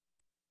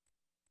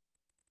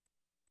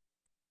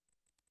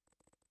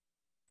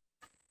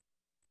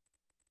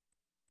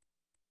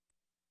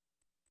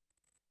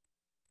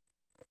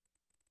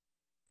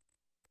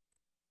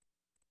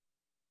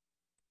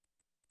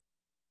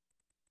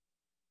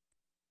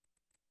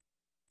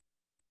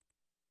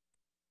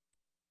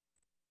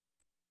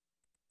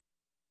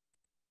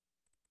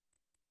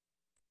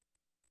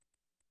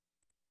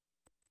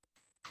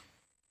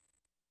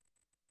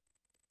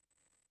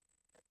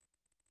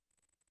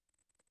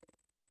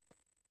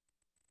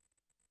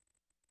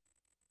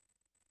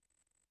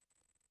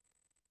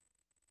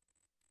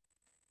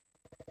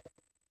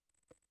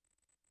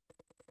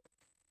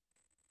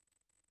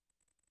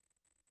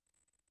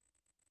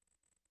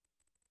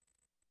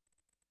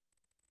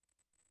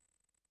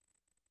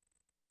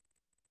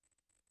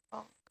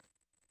 Oh.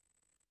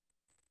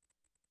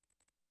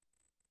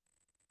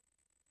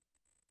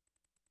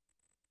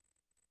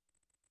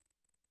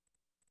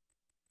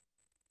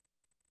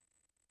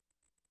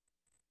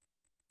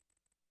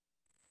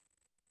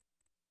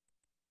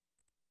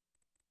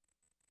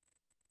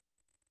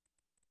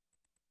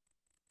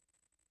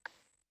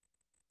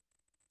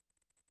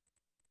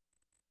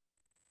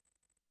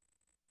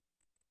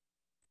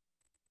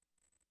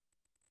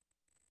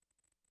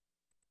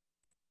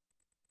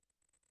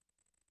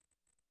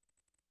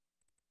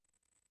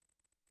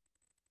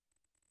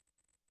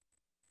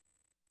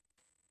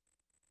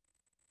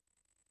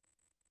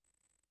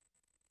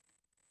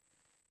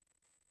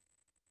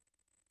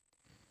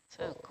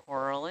 So,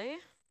 Coralie,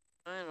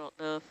 I don't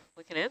know if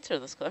we can answer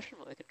this question,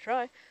 but we can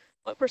try.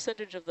 What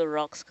percentage of the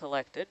rocks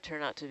collected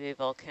turn out to be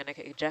volcanic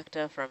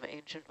ejecta from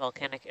ancient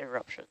volcanic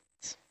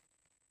eruptions?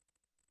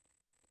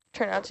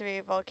 Turn out to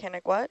be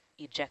volcanic what?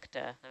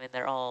 Ejecta. I mean,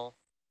 they're all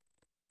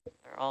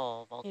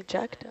volcanic.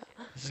 Ejecta.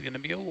 This is going to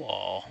be a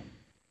wall.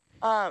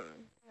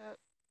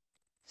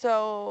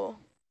 So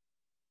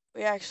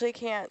we actually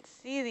can't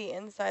see the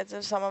insides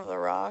of some of the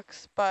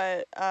rocks,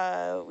 but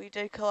we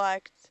did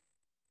collect,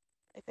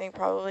 I think,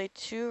 probably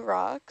 2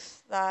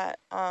 rocks that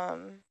are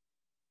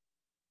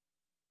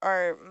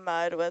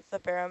mud with the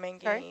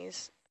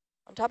ferromanganese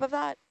on top of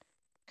that.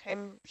 Okay.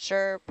 I'm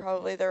sure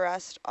probably the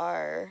rest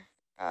are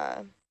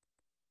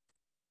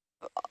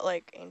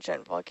like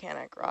ancient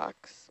volcanic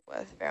rocks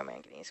with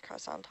ferromanganese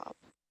crust on top.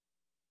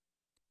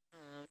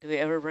 Do we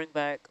ever bring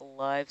back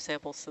live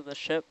samples to the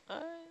ship?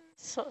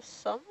 So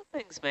some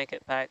things make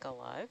it back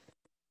alive.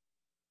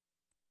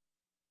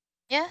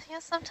 Yeah,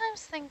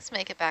 sometimes things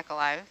make it back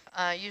alive.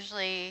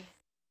 Usually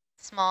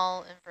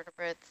small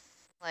invertebrates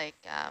like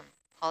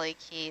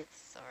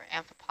polychaetes or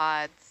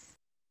amphipods,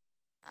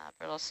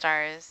 brittle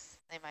stars.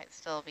 They might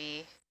still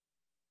be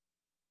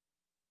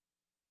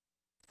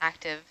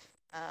active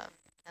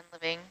and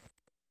living.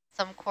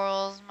 Some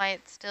corals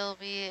might still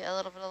be a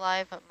little bit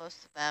alive, but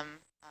most of them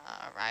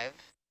arrive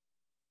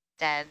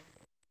dead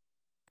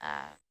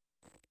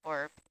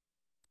or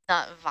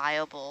not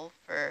viable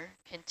for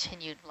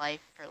continued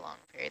life for long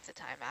periods of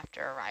time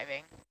after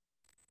arriving.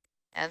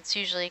 And it's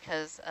usually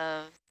because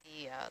of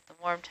the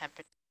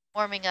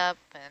warming up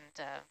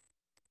and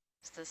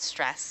just the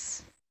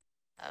stress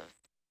of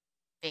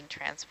being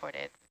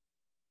transported.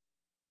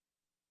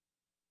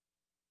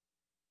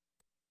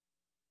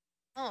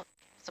 Oh,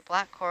 there's a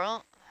black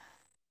coral.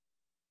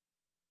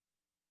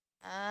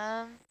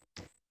 I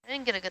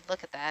didn't get a good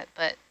look at that,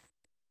 but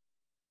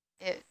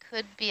it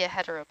could be a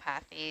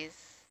heteropathes.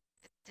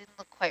 It didn't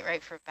look quite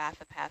right for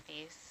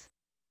bathopathes.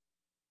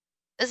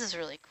 This is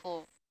really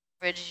cool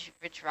ridge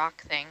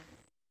rock thing.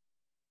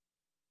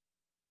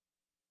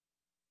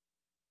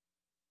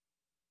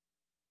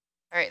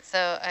 All right,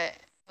 so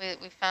we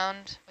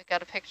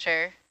got a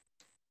picture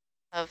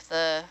of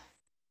the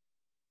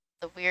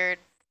weird,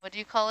 what do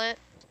you call it?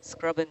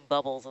 Scrubbing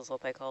bubbles is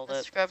what they called The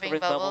it. scrubbing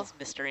bubble. Bubbles,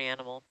 mystery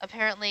animal.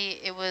 Apparently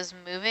it was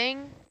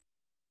moving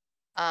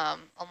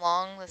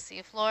along the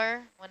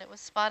seafloor when it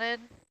was spotted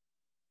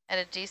at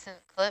a decent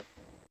clip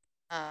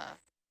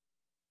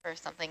for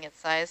something its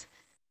size.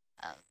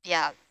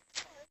 Yeah,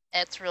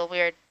 it's real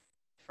weird.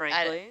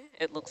 Frankly,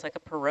 it looks like a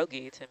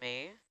pierogi to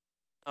me,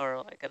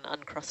 or like an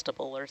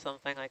uncrustable or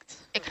something like.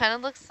 It kind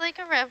of looks like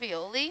a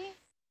ravioli.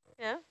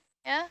 Yeah.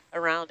 Yeah.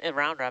 Around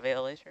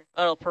ravioli, sure.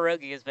 Oh,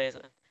 pierogi is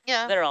basically.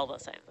 Yeah. They're all the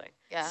same thing.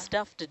 Yeah.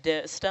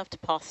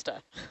 Stuffed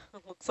pasta.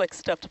 Looks like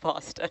stuffed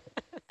pasta.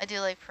 I do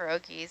like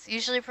pierogies.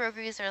 Usually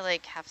pierogies are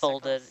like half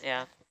Folded, circles.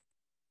 yeah.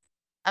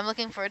 I'm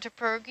looking forward to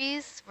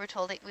pierogies. We're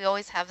told that we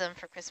always have them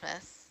for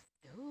Christmas.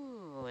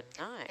 Ooh,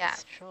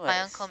 nice choice. My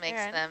uncle makes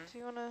Aaron, them. do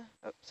you want to,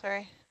 oh,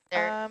 sorry.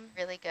 They're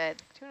really good.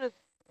 Do you want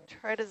to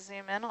try to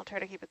zoom in? I'll try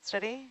to keep it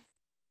steady.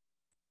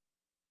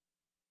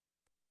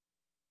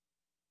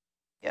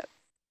 Yep.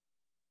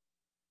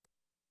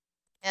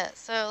 Yeah,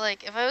 so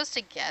like if I was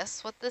to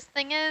guess what this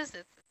thing is,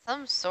 it's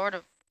some sort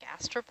of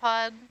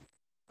gastropod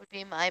would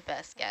be my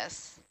best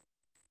guess.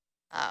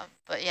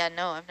 But yeah,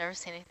 no, I've never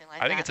seen anything like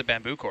that. I think it's a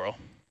bamboo coral.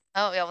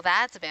 Oh, yeah, well,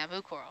 that's a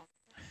bamboo coral.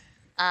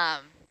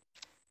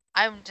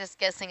 I'm just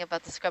guessing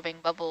about the scrubbing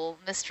bubble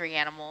mystery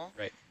animal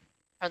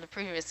from the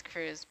previous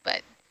cruise,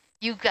 but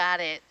you got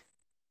it.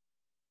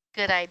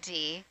 Good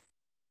ID.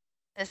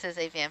 This is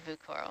a bamboo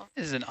coral.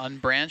 This is an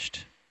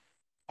unbranched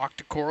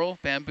octocoral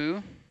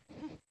bamboo.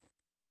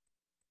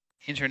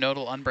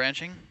 Internodal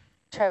unbranching.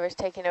 Trevor's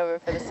taking over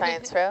for the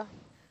science row.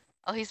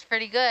 Oh, he's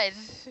pretty good.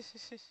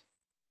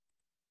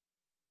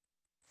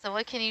 So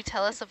what can you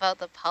tell us about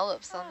the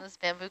polyps on this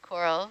bamboo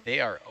coral? They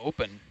are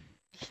open.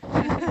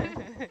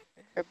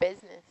 For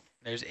business.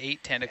 There's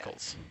 8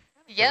 tentacles.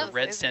 Yep.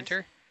 Red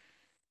center.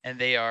 And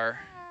they are,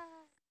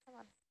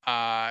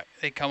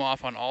 they come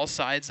off on all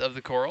sides of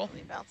the coral.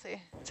 Really bouncy.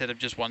 Instead of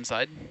just one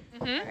side.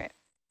 Mm-hmm. All right.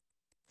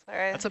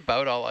 Sorry. That's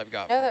about all I've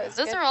got. No, for that you. was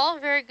Those good. are all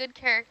very good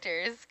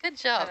characters. Good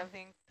job. Kind of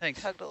being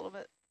Thanks. tugged a little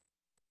bit.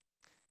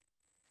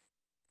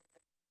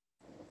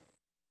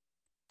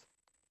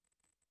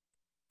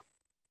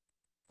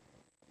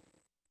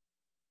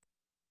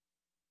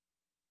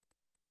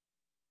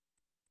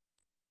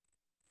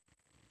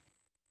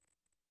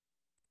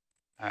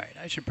 All right,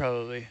 I should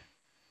probably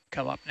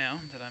come up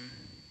now that I'm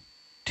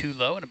too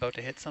low and about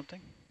to hit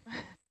something.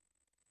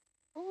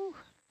 Ooh.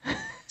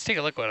 Let's take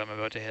a look what I'm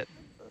about to hit.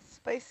 The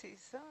spicy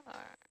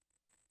sonar.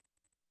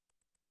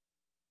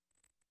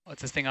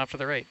 What's this thing off to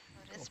the right?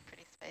 Oh, it is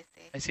pretty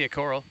spicy. I see a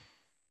coral.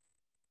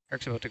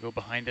 Eric's about to go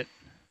behind it.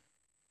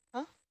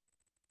 Huh?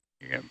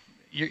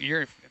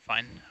 You're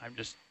fine. I'm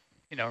just,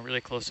 really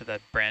close to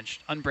that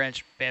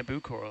unbranched bamboo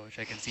coral, which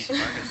I can see from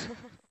Argus.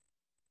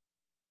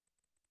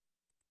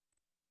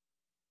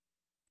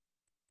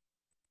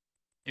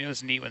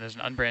 It's neat when there's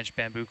an unbranched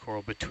bamboo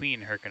coral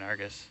between Herc and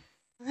Argus.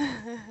 All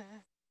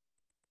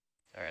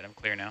right, I'm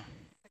clear now.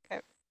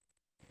 Okay.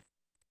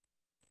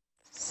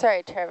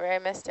 Sorry, Trevor, I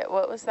missed it.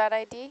 What was that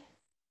ID?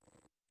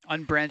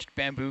 Unbranched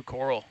bamboo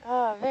coral.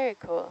 Oh, very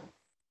cool.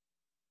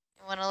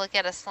 You want to look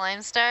at a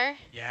slime star?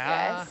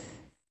 Yeah. Yes.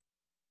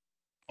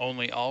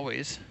 Only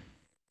always.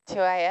 Do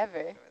I ever?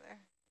 Over there.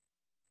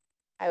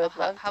 I would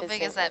love How to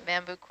big zoom is that in.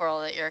 bamboo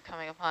coral that you're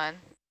coming upon?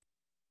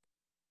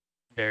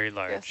 Very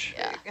large.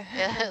 Yes, Yeah. big.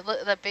 Yeah,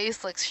 the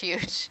base looks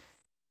huge.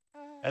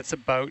 That's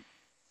about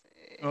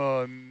See.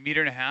 a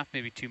meter and a half,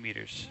 maybe 2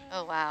 meters.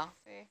 Oh, wow.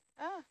 See.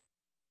 Ah.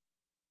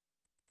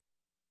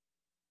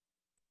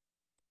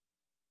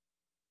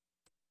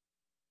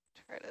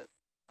 Try to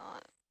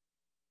not.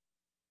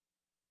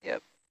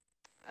 Yep.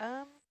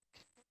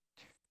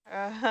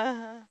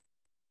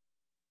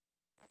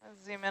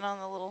 Zoom in on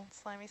the little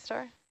slimy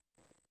star.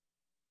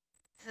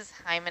 This is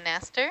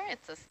Hymenaster.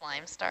 It's a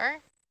slime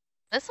star.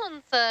 This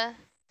one's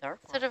Dark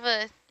sort one. of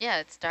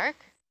it's dark.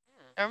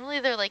 Yeah.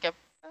 Normally they're like a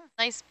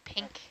nice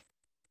pink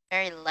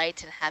very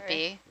light and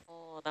happy.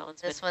 Oh, that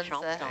one's This been one's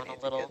chomped on a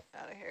little.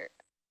 Out of here.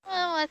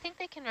 Well, I think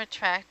they can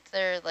retract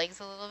their legs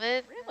a little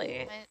bit.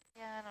 Really?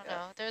 Yeah, I don't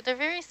know. They're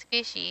very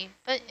squishy,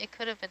 but it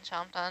could have been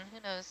chomped on.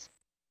 Who knows?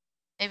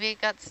 Maybe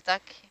it got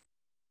stuck,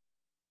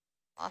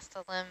 lost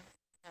a limb.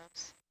 Who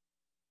knows?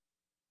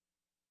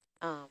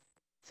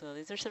 So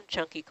these are some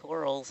chunky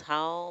corals.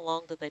 How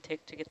long did they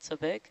take to get so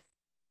big?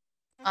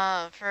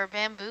 For a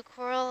bamboo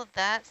coral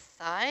that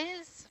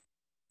size,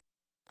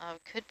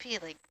 could be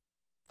like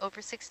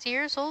over 60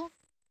 years old.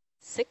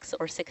 6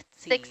 or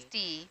 60?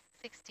 60.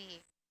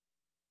 60.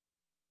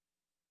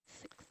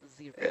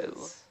 60.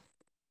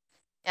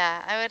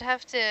 Yeah, I would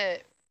have to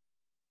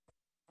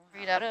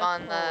read up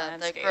on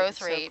the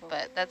growth rate,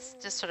 but that's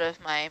just sort of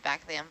my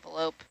back of the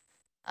envelope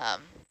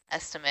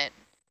estimate.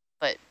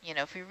 But, you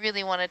know, if we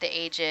really wanted to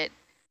age it,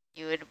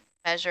 you would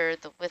measure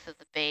the width of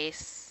the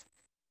base,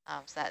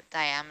 so that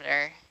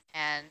diameter,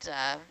 and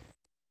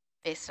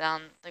based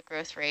on the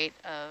growth rate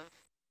of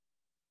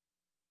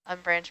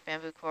unbranched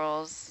bamboo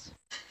corals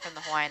from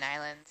the Hawaiian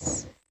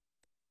Islands.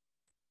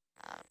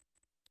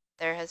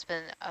 There has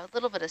been a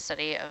little bit of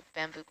study of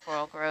bamboo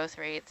coral growth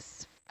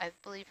rates, I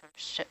believe from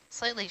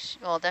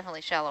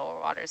definitely shallower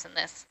waters than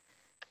this.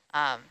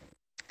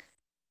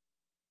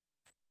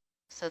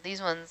 So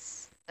these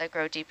ones that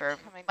grow deeper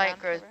might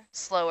grow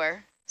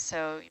slower,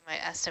 so you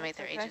might estimate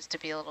their ages to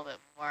be a little bit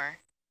more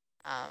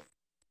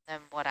than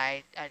what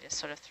I just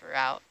sort of threw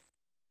out.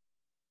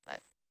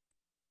 But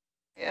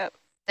yep,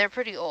 they're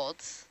pretty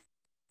old,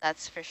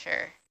 that's for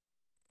sure.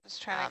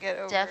 Just trying to get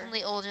over.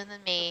 Definitely older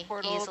than me,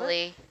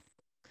 easily.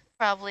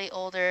 Probably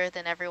older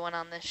than everyone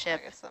on this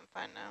ship. I guess I'm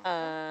fine now.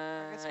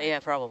 Yeah,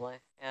 probably.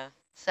 Yeah.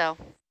 So.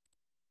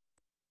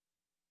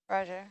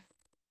 Roger.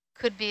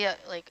 Could be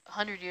like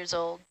 100 years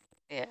old.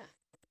 Yeah.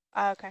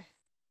 Okay.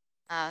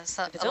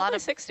 So if it's a lot only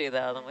of 60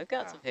 though, then we've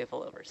got some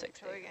people over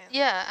 60.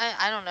 Yeah,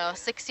 I don't know.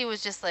 60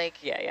 was just like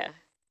yeah.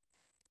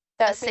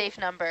 A safe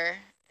number.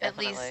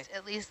 Definitely.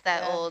 At least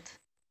that old.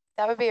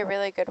 That would be a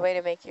really good way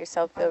to make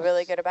yourself feel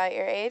really good about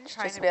your age.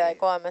 Just be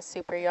like, well, I'm a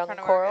super young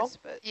coral.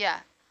 Yeah,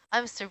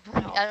 I'm super.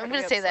 I'm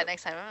going to say that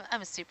next time.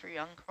 I'm a super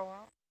young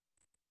coral.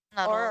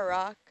 Not or old. a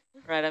rock.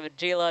 Right. I mean,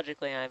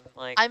 geologically,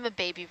 I'm a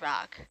baby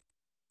rock.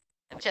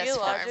 Just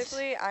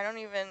geologically, I don't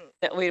even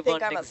that we think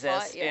wouldn't I'm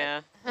exist. a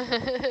yet. Where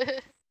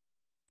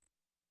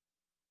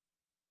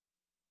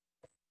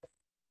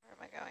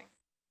am I going?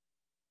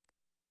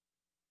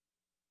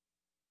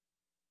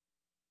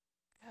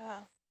 Yeah.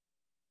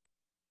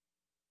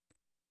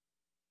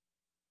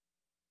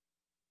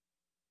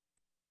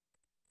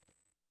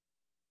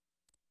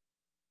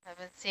 I've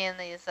been seeing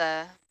these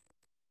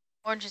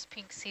oranges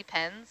pink sea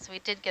pens. We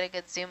did get a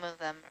good zoom of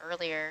them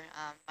earlier.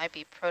 Might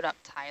be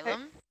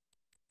Protoptilum.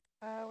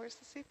 Where's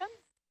the sea pen?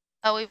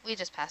 Oh, we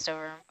just passed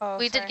over them. Oh,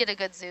 we did get a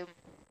good zoom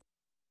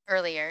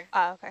earlier.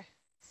 Ah, okay.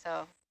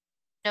 So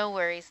no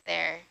worries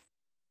there.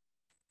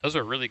 Those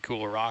are really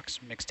cool rocks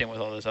mixed in with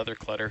all this other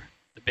clutter.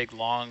 The big,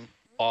 long,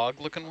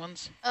 log-looking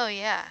ones. Oh,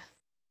 yeah.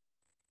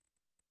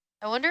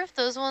 I wonder if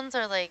those ones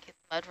are like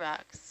mud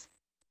rocks.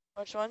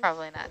 Which ones?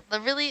 Probably not. The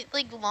really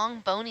like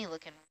long, bony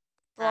looking.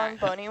 Long,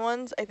 bony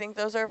ones? I think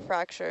those are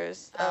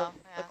fractures of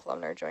the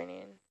columnar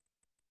joining.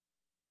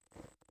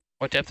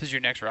 What depth is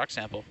your next rock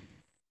sample?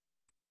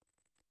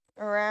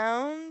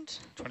 Around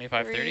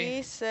 25, 30?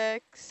 3,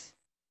 6.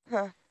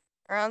 Huh.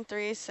 Around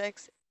 3,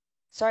 6.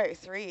 Sorry,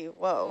 3.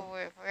 Whoa. Oh,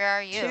 where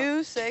are you?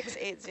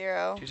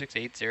 2680.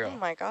 2680. Oh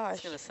my gosh. I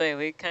was going to say,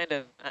 we kind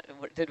of,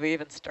 did we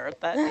even start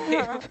that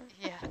game?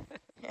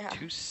 Yeah.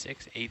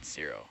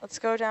 2680. Let's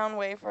go down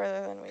way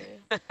further than we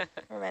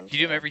were meant to.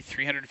 You do them every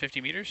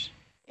 350 meters?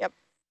 Yep.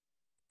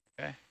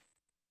 Okay.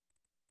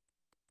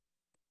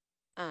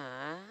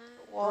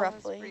 Wall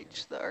Roughly. has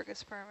reached the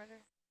Argus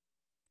perimeter.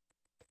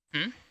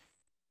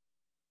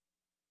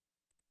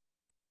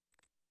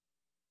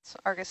 It's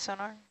Argus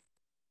sonar.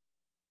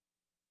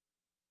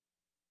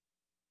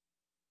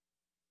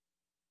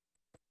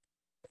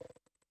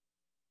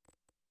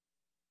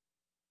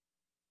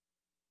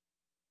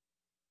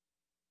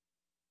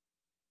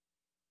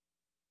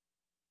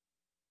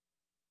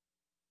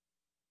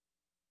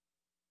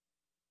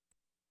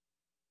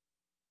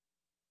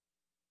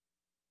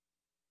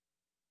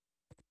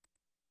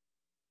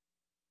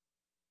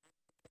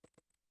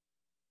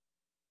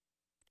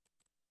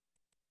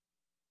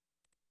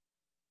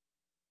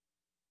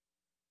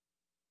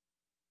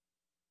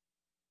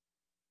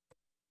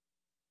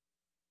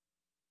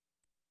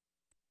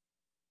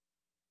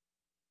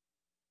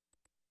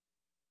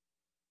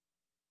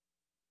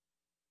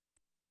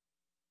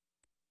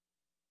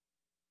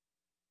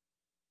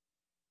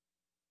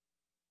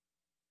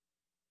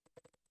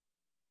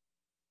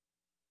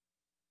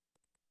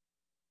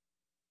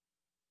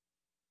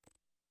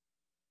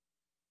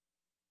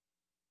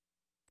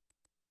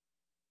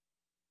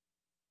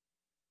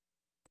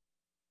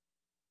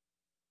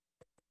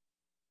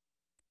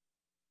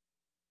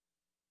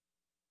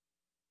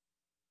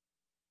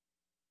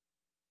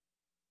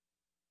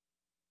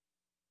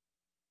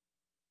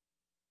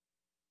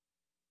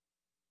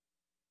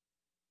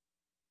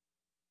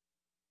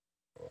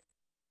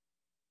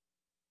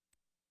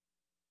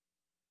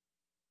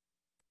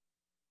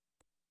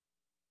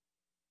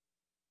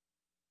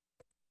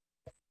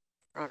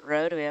 Front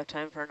row, do we have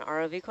time for an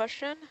ROV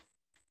question?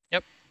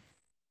 Yep.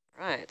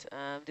 Right.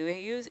 Do we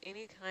use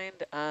any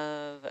kind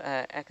of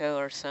echo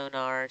or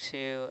sonar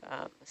to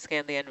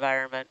scan the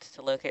environment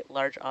to locate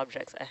large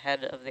objects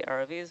ahead of the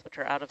ROVs, which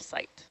are out of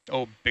sight?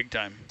 Oh, big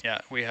time. Yeah,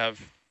 we have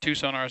two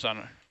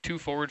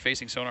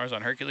forward-facing sonars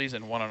on Hercules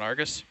and one on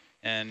Argus.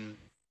 And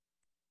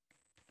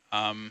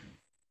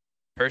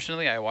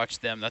personally, I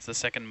watched them. That's the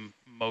second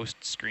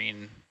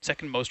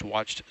most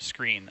watched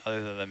screen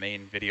other than the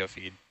main video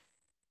feed.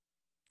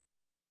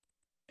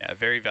 Yeah,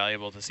 very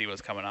valuable to see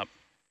what's coming up.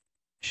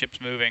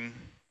 Ship's moving.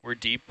 We're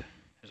deep.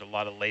 There's a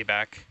lot of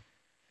layback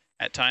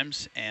at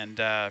times, and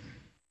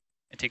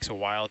it takes a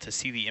while to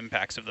see the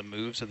impacts of the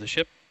moves of the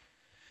ship.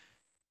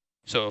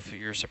 So if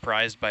you're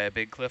surprised by a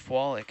big cliff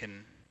wall, it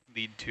can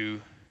lead to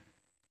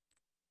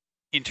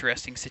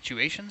interesting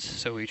situations.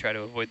 So we try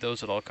to avoid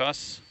those at all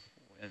costs,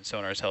 and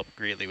sonars help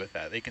greatly with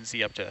that. They can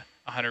see up to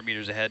 100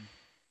 meters ahead,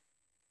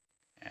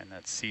 and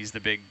that sees the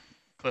big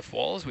cliff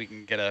walls. We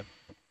can get a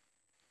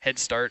head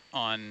start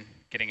on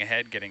getting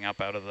ahead, getting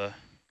up out of the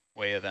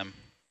way of them.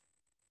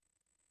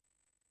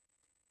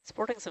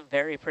 Sporting some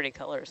very pretty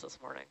colors this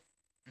morning.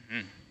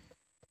 Mm-hmm.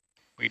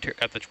 We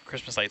got the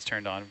Christmas lights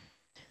turned on.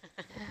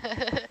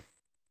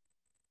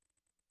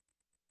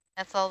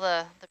 That's all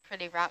the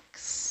pretty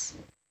rocks.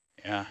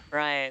 Yeah.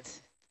 Right.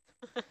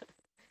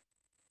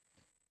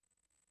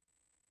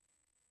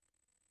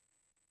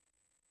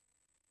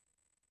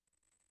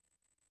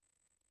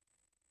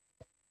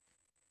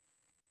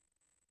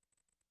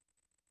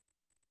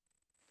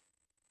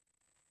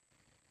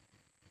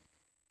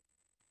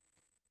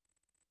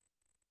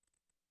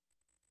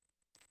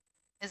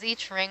 Is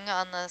each ring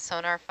on the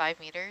sonar 5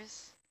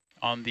 meters?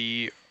 On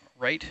the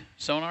right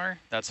sonar,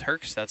 that's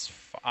Hercs, that's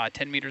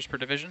 10 meters per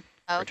division,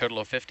 Oh, for a total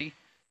of 50.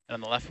 And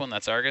on the left one,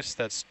 that's Argus,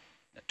 that's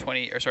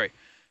 20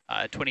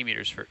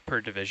 meters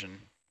per division,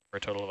 for a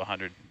total of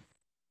 100.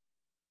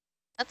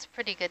 that's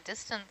pretty good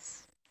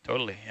distance.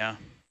 Totally, yeah.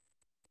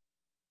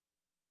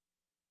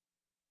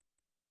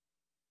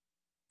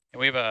 And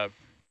we have a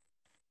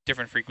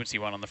different frequency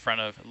one on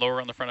the lower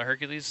on the front of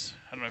Hercules.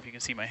 I don't know if you can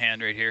see my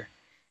hand right here.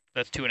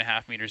 That's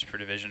 2.5 meters per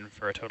division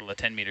for a total of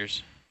 10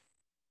 meters.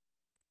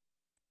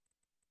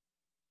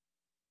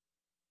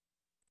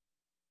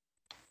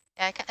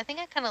 Yeah, I think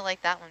I kind of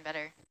like that one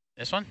better.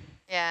 This one?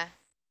 Yeah.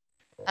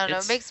 I don't know,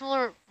 it makes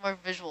more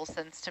visual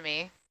sense to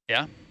me.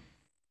 Yeah?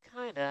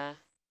 Kinda.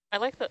 I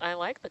like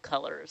the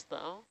colors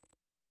though.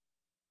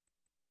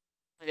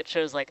 Like it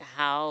shows like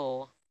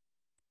how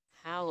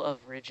of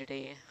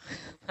rigidity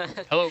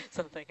Hello.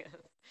 something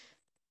is.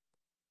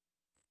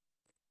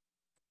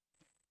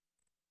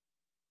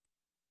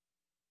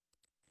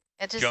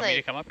 It Do just you want me to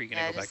like, come up or are you going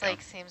yeah, to it go just back like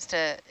down? seems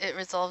to, it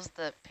resolves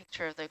the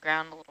picture of the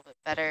ground a little bit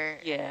better.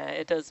 Yeah,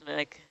 it does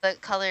make. The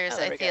colors Oh,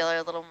 there I we feel go. are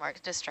a little more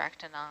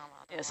distracting on.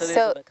 Yeah, so these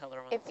So are the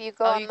color ones. if you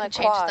go Oh, on you the can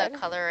change the quad,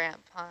 color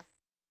ramp, huh?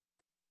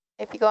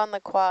 if you go on the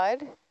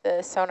quad,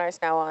 the sonar's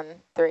now on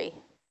 3.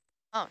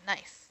 Oh,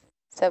 nice.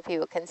 So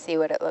people can see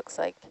what it looks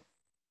like.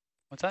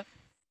 What's that?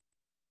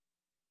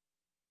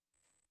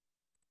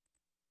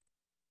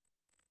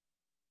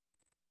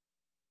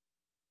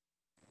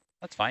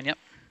 That's fine, yep.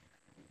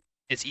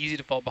 It's easy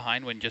to fall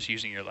behind when just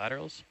using your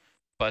laterals,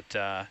 but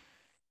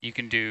you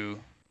can do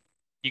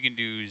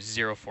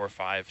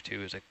 0.45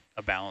 too as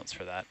a balance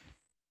for that.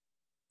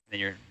 Then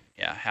you're,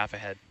 yeah, half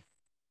ahead.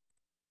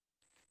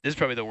 This is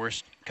probably the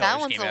worst color That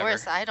scheme one's the ever.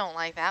 worst. I don't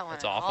like that one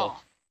That's at awful.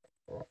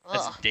 all.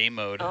 That's Ugh. day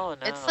mode. Oh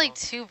no. It's like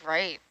too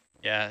bright.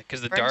 Yeah,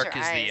 because the Burns dark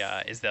your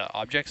is the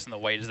objects and the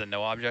white is the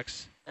no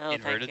objects. Oh,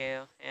 inverted. thank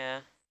you. Yeah.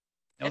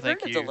 No, thank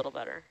Inverted's you. a little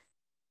better.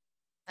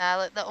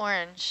 Look, the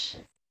orange.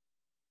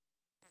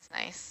 It's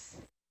nice.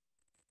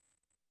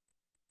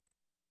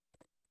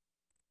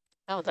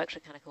 That one's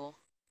actually kind of cool.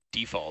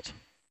 Default.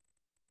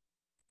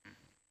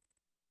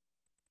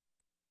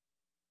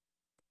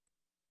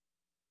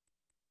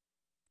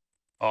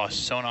 Oh,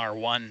 sonar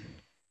 1.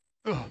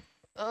 Ugh.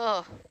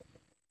 Oh,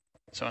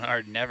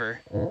 Sonar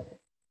never.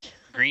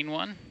 Green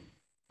one?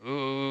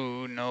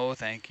 Ooh, no,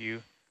 thank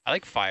you. I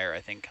like fire,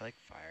 I think. I like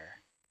fire.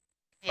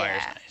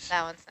 Fire's yeah, nice.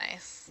 that one's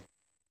nice.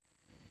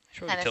 I should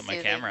probably Kinda tilt my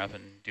soothing. camera up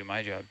and do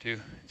my job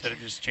too, instead of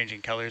just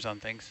changing colors on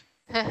things.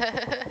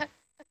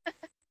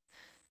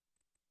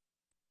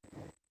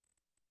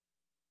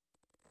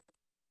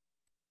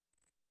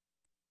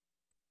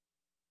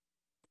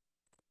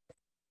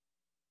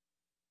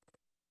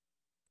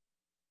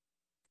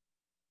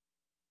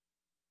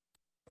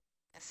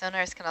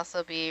 Sonars can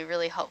also be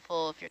really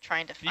helpful if you're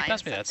trying to Can you find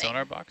pass me something. that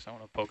sonar box? I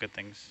want to poke at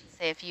things.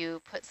 Say if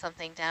you put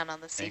something down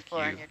on the Thank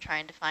seafloor you. and you're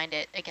trying to find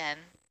it again,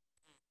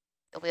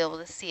 you'll be able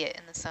to see it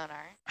in the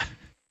sonar.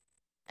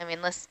 I mean,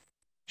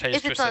 Should I if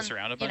just it's twist on, this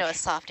around a bunch? a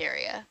soft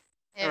area.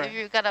 If Right.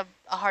 you've got a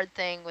hard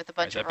thing with a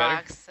bunch is of that better?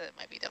 rocks, it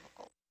might be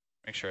difficult.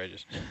 Make sure I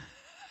just...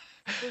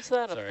 Who's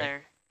that up Sorry.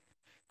 there?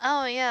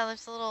 Oh yeah,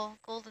 there's a little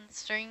golden I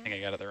string. think I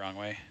got it the wrong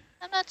way.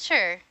 I'm not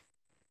sure.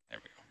 There we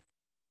go.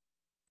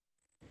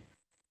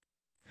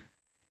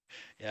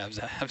 Yeah,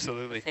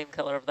 absolutely. Same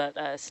color of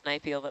that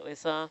snipe eel that we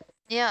saw.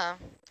 Yeah,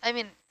 I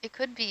mean, it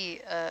could be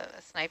a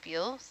snipe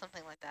eel,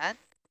 something like that,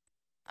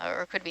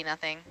 or it could be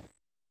nothing.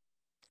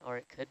 Or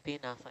it could be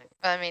nothing.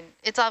 I mean,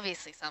 it's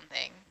obviously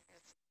something.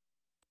 It's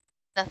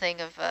nothing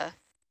of a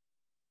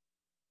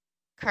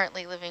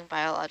currently living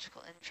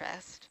biological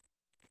interest.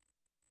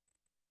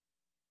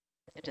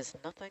 It is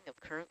nothing of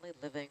currently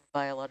living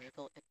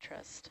biological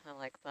interest. I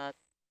like that.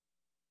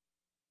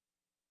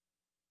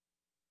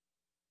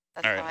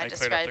 That's All how right, I I cleared up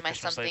describe the my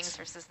Christmas somethings lights.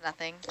 versus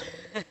nothing.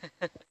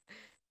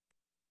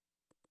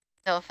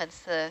 No offense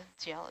to the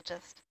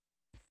geologist.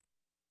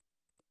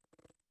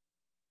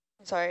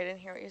 I'm sorry, I didn't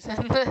hear what you said.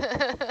 Can you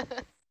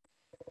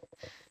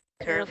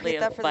Currently repeat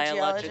that of for the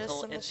geologists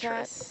biological in the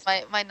chat? interest.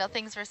 my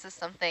nothings versus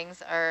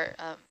somethings are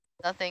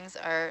nothings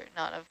are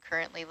not of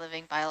currently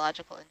living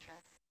biological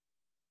interest.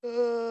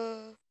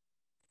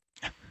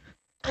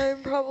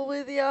 I'm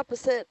probably the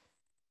opposite.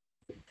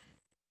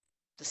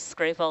 Just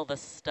scrape all the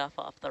stuff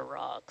off the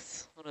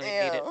rocks. What do we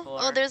need it Ew. for?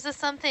 Oh, there's a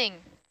something.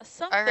 A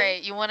something. All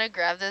right, you want to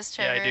grab this,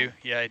 Yeah, Trevor? I do.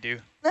 Yeah, I do.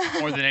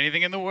 More than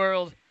anything in the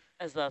world.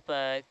 Is that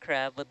the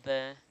crab with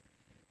the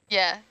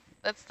Yeah,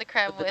 that's the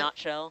crab with.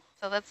 nutshell?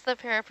 So that's the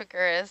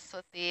Parapagurus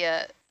with the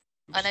Oops.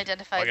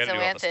 unidentified I gotta do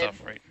all the zoanthid.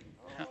 stuff, right?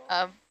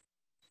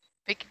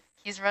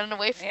 He's running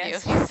away from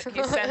Yes, you.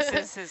 he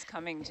senses his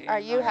coming to you. Are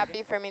you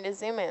happy for me to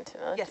zoom in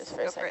Yes, just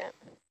for a go for it. second?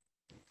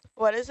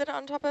 What is it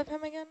on top of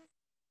him again?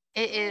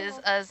 It is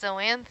a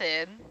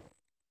zoanthid.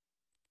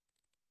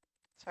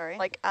 Sorry.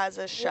 Like as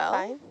a You're shell?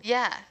 fine.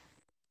 Yeah.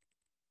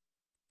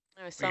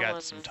 There's We got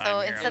someone some with- time So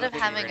here. instead I'm of not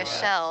too having worried a about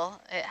that.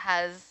 shell, it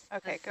has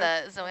Okay, this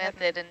go ahead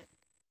zoanthid, and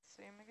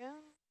Zoom again.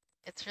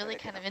 it's really There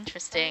we kind go. of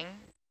interesting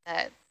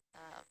that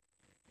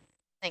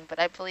thing. But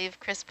I believe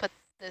Chris put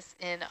this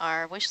in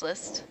our wish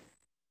list.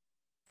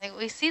 Like,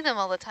 we see them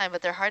all the time,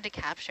 but they're hard to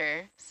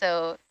capture.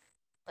 So,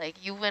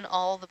 like, you win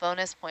all the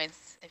bonus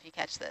points if you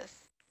catch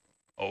this.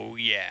 Oh,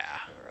 yeah.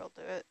 Sure, I'll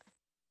do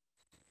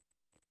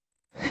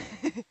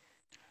it.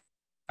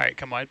 All right,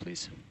 come wide,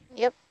 please.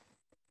 Yep.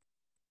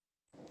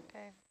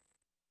 Okay.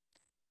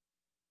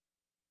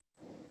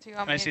 Do you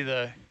want Can I me see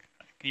the,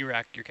 can you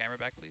rack your camera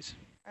back, please?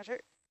 Roger.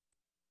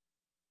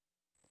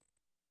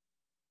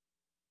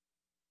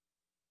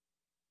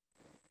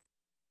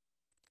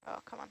 Oh,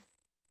 come on.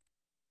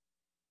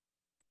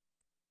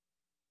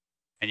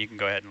 And you can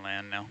go ahead and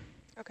land now.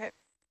 Okay.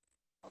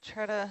 I'll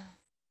try to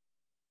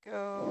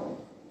go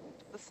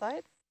to the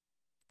side.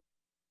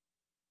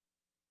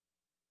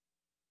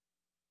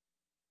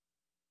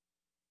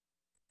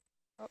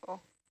 Uh-oh.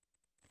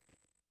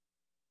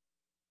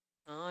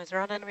 Oh, he's Am I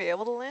running. going to be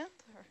able to land?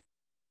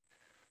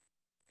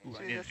 Or Ooh, I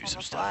do need to this do on some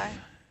the stuff.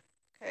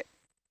 fly? Okay.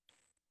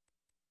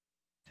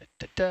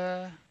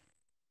 Da-da-da.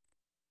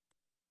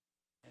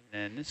 And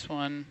then this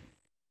one,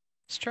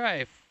 let's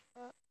try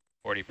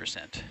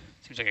 40%.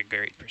 Seems like a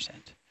great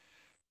percent.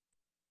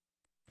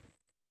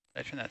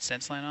 Did I turn that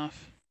sense line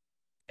off?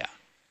 Yeah.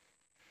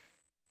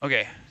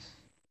 Okay.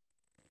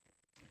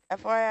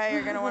 FYI,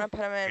 you're going to want to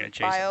put him You're in gonna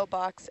chase bio him.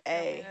 box Do you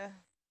want me A, to-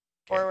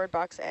 forward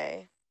box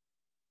A,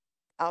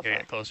 alpha. Gotta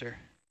get closer.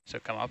 So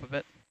come up a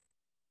bit.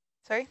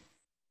 Sorry?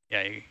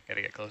 Yeah, you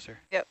gotta get closer.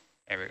 Yep.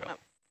 There we go.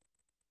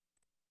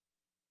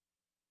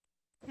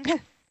 Come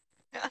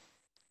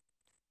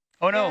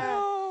Oh no,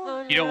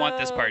 No. you don't want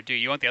this part, do you?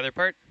 You want the other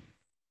part?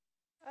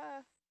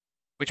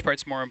 Which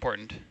part's more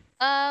important?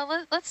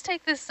 Let's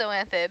take this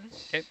zoanthid.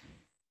 Okay.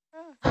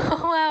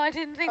 Oh, wow, I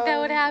didn't think that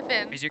would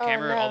happen. Is your Oh,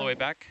 camera all the no. way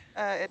back?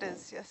 It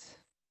is, yes.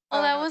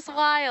 Oh, that no, was it's not.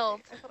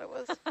 wild. I thought it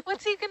was.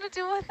 What's he going to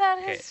do without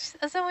Okay. his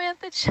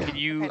zoanthid shell? Can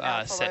you Okay,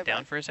 now it's all the way set down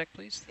back. for a sec,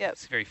 please? Yep.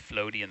 It's very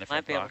floaty in the Might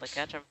front be able box. to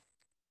catch him.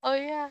 Oh,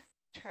 yeah.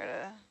 Try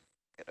to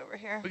get over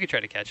here. We could try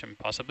to catch him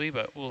possibly,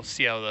 but we'll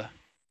see how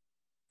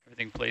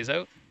everything plays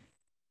out.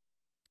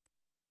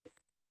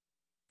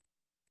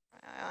 My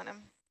eye on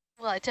him.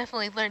 Well, I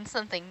definitely learned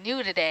something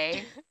new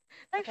today.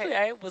 Actually,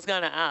 I was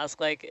going to ask,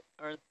 like,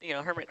 or, you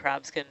know, hermit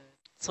crabs can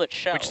switch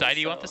shells. Which side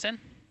do you want so this in?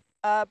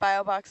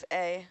 Bio box A.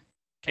 I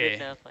didn't Okay.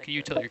 know if, like, Can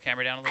you tilt your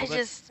camera down a little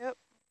bit? Yep.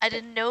 I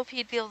didn't know if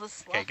he'd be able to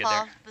slough good there.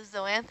 off the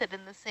zoanthid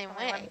in the same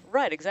way.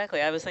 Right,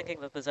 exactly. I was thinking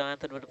that the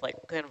zoanthid would have, like,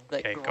 kind of,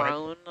 like, Okay, go ahead.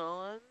 grown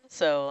on.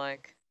 So,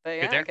 like, but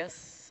yeah, there? I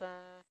guess,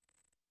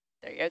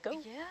 there you go.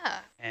 Yeah.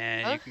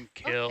 And Oh, you can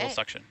kill okay.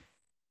 suction.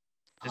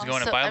 This is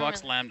going to Also, I'm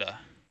Biobox Lambda.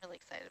 really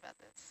excited about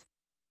this.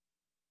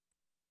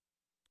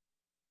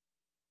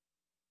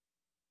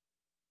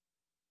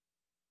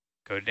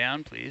 Go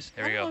down, please.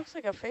 There we Kinda go. looks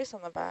like a face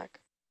on the back.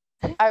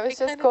 I was It just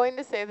kind of going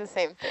to say the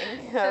same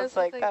thing. I does was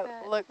look like, like that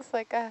that. looks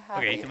like a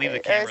happy Okay, you can leave the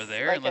face, or camera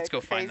there, like and let's a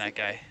go find crazy that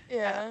guy. face.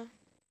 Yeah.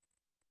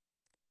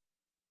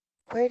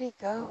 Where'd he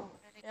go?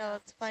 Where'd it Yeah, go?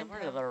 let's find Somewhere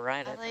to him. the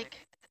right, I I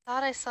think.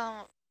 thought I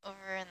saw him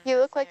over in He this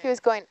looked like he area. was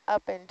going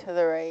up and to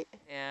the right.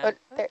 Yeah. But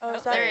there, Oh, Oh,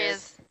 is that there it? he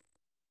is.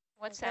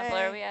 What sample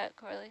are Okay. we at,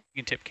 Corley?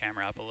 You can tip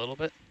camera up a little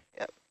bit.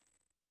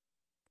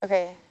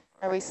 okay,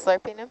 are we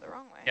slurping him? The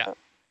wrong way. Yeah.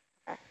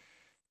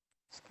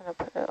 Just gonna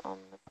put it on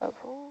the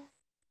bubble.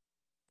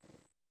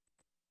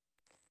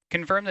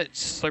 Confirm that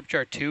slurp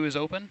jar 2 is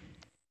open.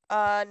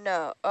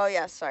 No. Oh,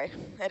 yeah, sorry.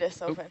 It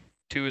is Oop. open.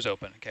 2 is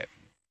open, okay.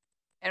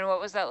 And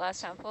what was that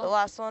last The sample?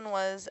 last one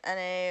was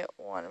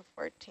NA114,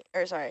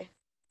 or sorry,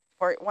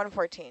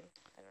 114. I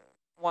don't know.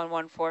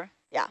 114?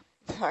 Yeah,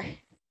 sorry. You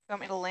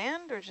want me to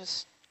land or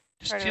just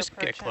try to Just get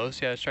approach him?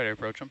 close. Yeah, let's try to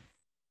approach him.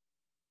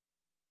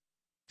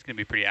 It's going to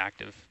be pretty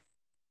active.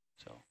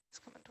 So He's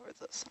coming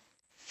towards us.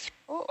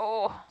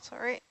 Oh,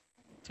 Sorry.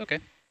 it's okay.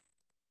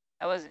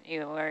 that wasn't you.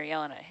 We were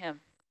yelling at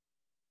him.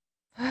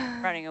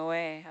 Running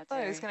away. How I thought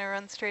dare he was you. going to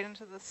run straight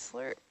into the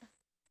slurp.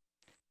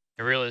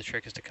 The real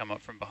trick is to come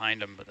up from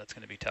behind him, but that's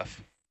going to be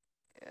tough.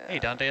 Yeah. Hey,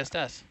 Dante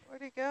Estes.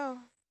 Where'd he go?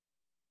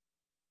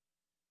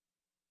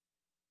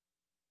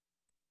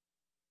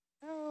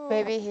 Oh.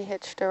 Maybe he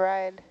hitched a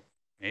ride.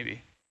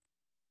 Maybe.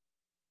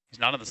 He's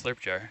not in the slurp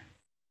jar.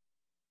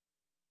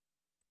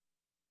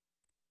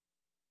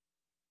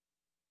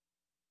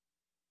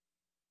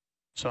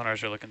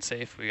 Sonars are looking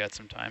safe. We got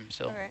some time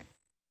still. Okay.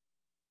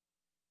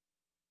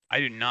 I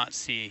do not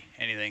see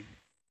anything.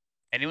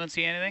 Anyone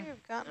see anything?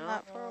 You've gotten No.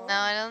 that for a while. No,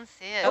 I don't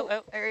see it.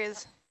 Oh, There he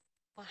is.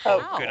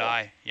 Oh, good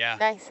eye. Yeah.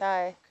 Nice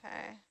eye.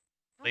 Okay.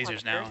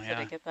 Lasers now, yeah. Did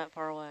it get that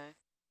far away?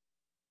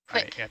 All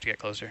right, Quick. you have to get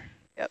closer.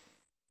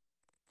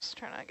 Just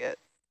trying to get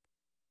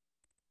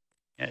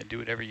Yeah, do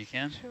whatever you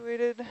can.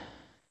 situated.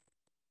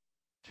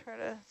 Try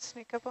to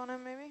sneak up on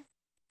him, maybe.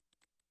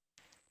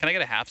 Can I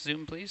get a half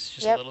zoom, please?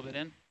 Just Yep. a little bit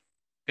in.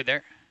 Good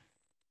there.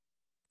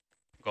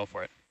 Go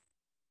for it.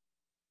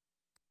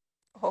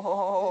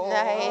 Oh,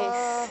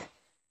 Nice.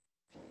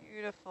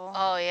 beautiful.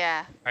 Oh,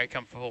 yeah. All right,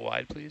 come full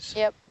wide, please.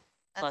 Yep.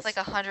 That's Plus- like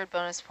 100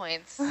 bonus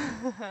points.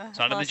 It's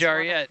not in the Plus jar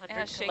yet. 100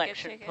 Yeah, shake it,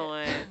 collection shake it.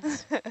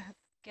 points.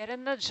 Get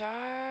in the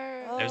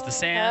jar. There's the Oh,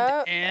 sand,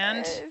 Oh,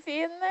 and is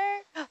he in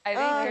there? I think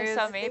Oh, there's here's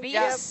some the maybe. big-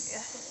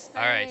 Yes.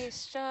 All right.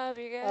 Nice job,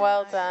 you guys.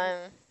 Well Nice.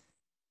 done.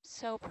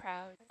 So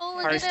proud. Oh,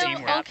 look Hardest at him.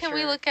 teamwork. Oh, can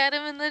we look at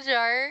him in the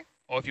jar?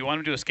 oh, if you want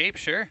him to escape,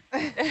 sure.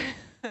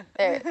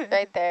 There,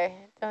 right there.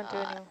 Don't do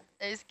Aw. anyone.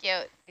 There's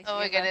cute. Is Oh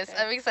my he back goodness,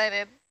 there? I'm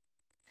excited.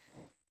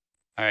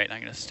 All right, I'm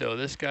going to stow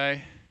this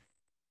guy.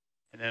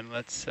 And then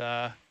let's,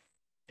 yeah,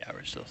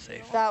 we're still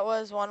safe. That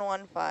was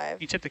 115.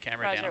 You tip the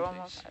camera Roger, down,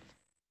 115. please.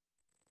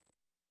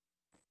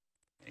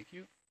 Thank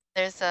you.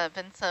 There's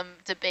been some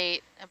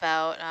debate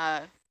about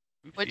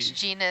which Oopsie.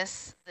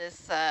 genus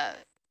this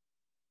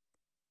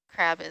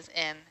crab is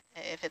in,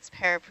 if it's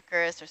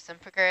Parapaguris or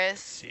Sympaguris.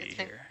 see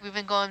here. We've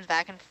been going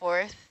back and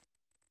forth.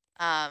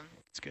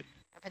 It's good.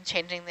 I've been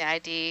changing the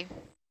ID.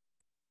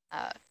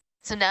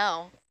 So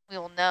now we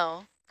will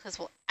know, because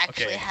we'll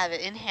actually Okay. have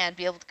it in hand,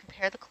 be able to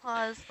compare the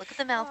claws, look at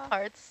the mouth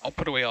parts. I'll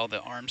put away all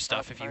the arm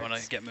stuff Mouth if you want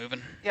parts. to get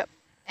moving.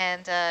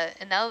 And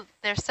now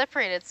they're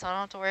separated, so I don't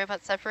have to worry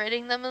about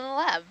separating them in the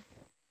lab.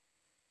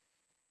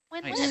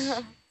 Win-win.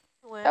 Nice.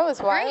 That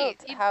was wild.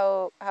 Great. You-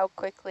 How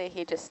quickly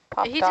he just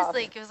popped He off. just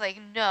like, it was like,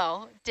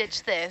 no,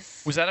 ditch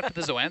this. Was that up to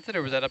the zoanthid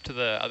or was that up to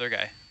the other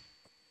guy?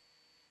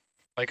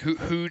 Like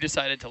who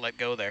decided to let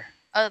go there?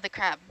 Oh, the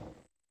crab.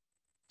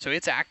 So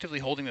it's actively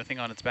holding the thing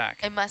on its back.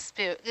 It must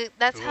be.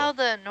 That's Cool. how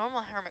the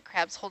normal hermit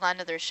crabs hold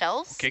onto their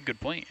shells. Okay, good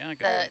point. Yeah,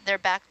 good point. Their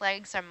back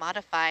legs are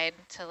modified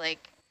to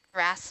like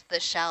grasp the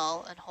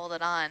shell and hold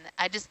it on.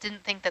 I just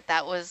didn't think that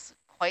that was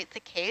quite the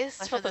case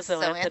I for thought the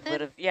the zoanthid zoanthid.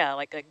 would have, yeah,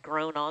 like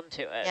grown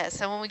onto it. Yeah,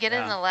 so when we get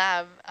in Yeah. the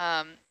lab,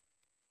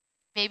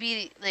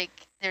 maybe like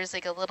there's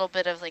like a little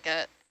bit of like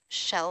a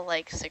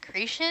shell-like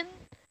secretion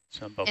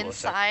Some bubble effect.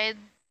 inside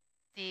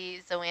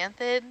the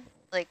zoanthid,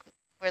 like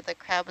where the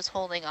crab was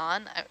holding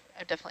on. I'm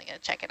definitely going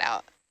to check it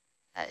out.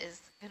 That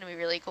is going to be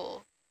really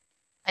cool.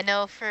 I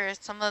know for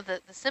some of the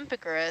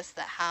Sympaguris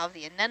that have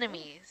the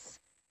anemones,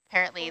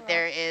 apparently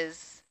there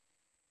is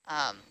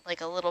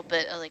like a little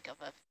bit of like of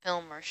a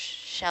film or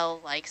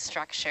shell-like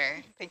structure,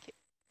 Thank you.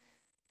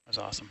 That was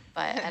awesome.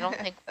 but I don't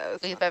think That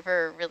was we've fun.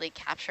 ever really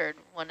captured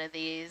one of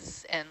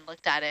these and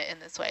looked at it in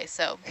this way.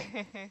 So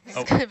this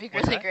Oh, is going to be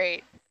what's really that?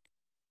 great.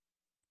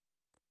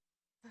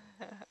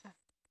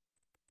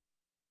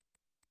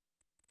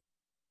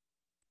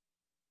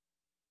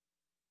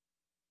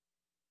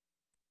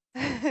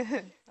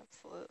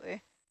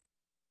 Absolutely.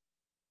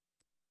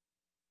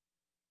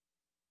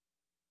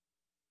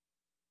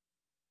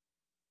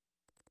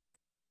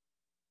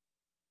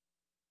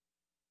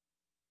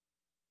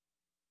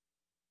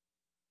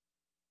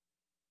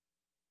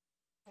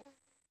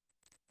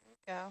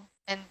 Go.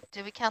 And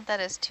did we count that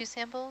as 2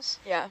 samples?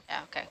 Yeah.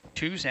 Yeah, okay.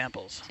 2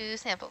 samples. 2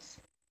 samples.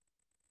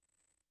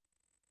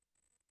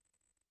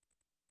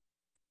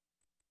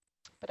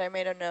 But I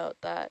made a note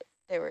that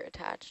they were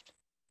attached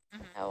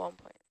Mhm. at one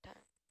point in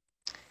time.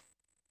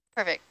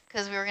 Perfect,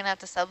 because we were going to have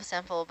to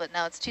sub-sample, but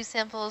now it's 2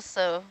 samples,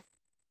 so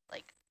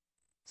like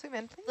Zoom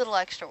in, please. a little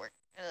extra work.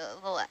 A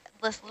little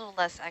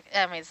less,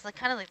 I mean, it's like,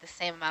 kind of like the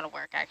same amount of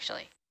work,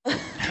 actually.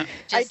 I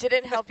Just-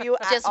 didn't help you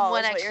at Just all,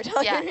 one is what extra. you're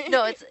telling Yeah, me.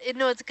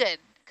 no, it's good,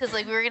 because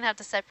like we were going to have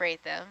to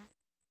separate them.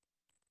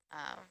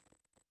 Come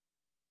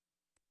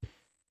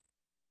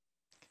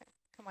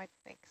on,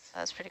 thanks.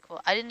 That was pretty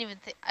cool. I didn't even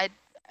think, at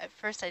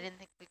first I didn't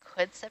think we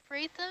could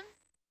separate them.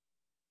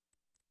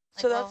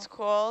 So Like, that's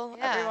cool.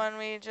 yeah. Everyone,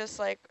 we just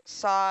like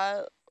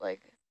saw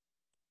like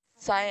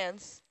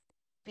science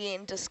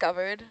being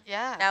discovered.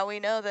 Yeah. Now we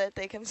know that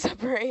they can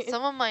separate.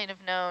 Someone might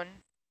have known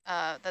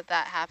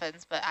that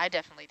happens, but I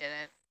definitely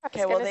didn't.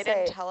 Okay, well, they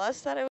didn't tell us that it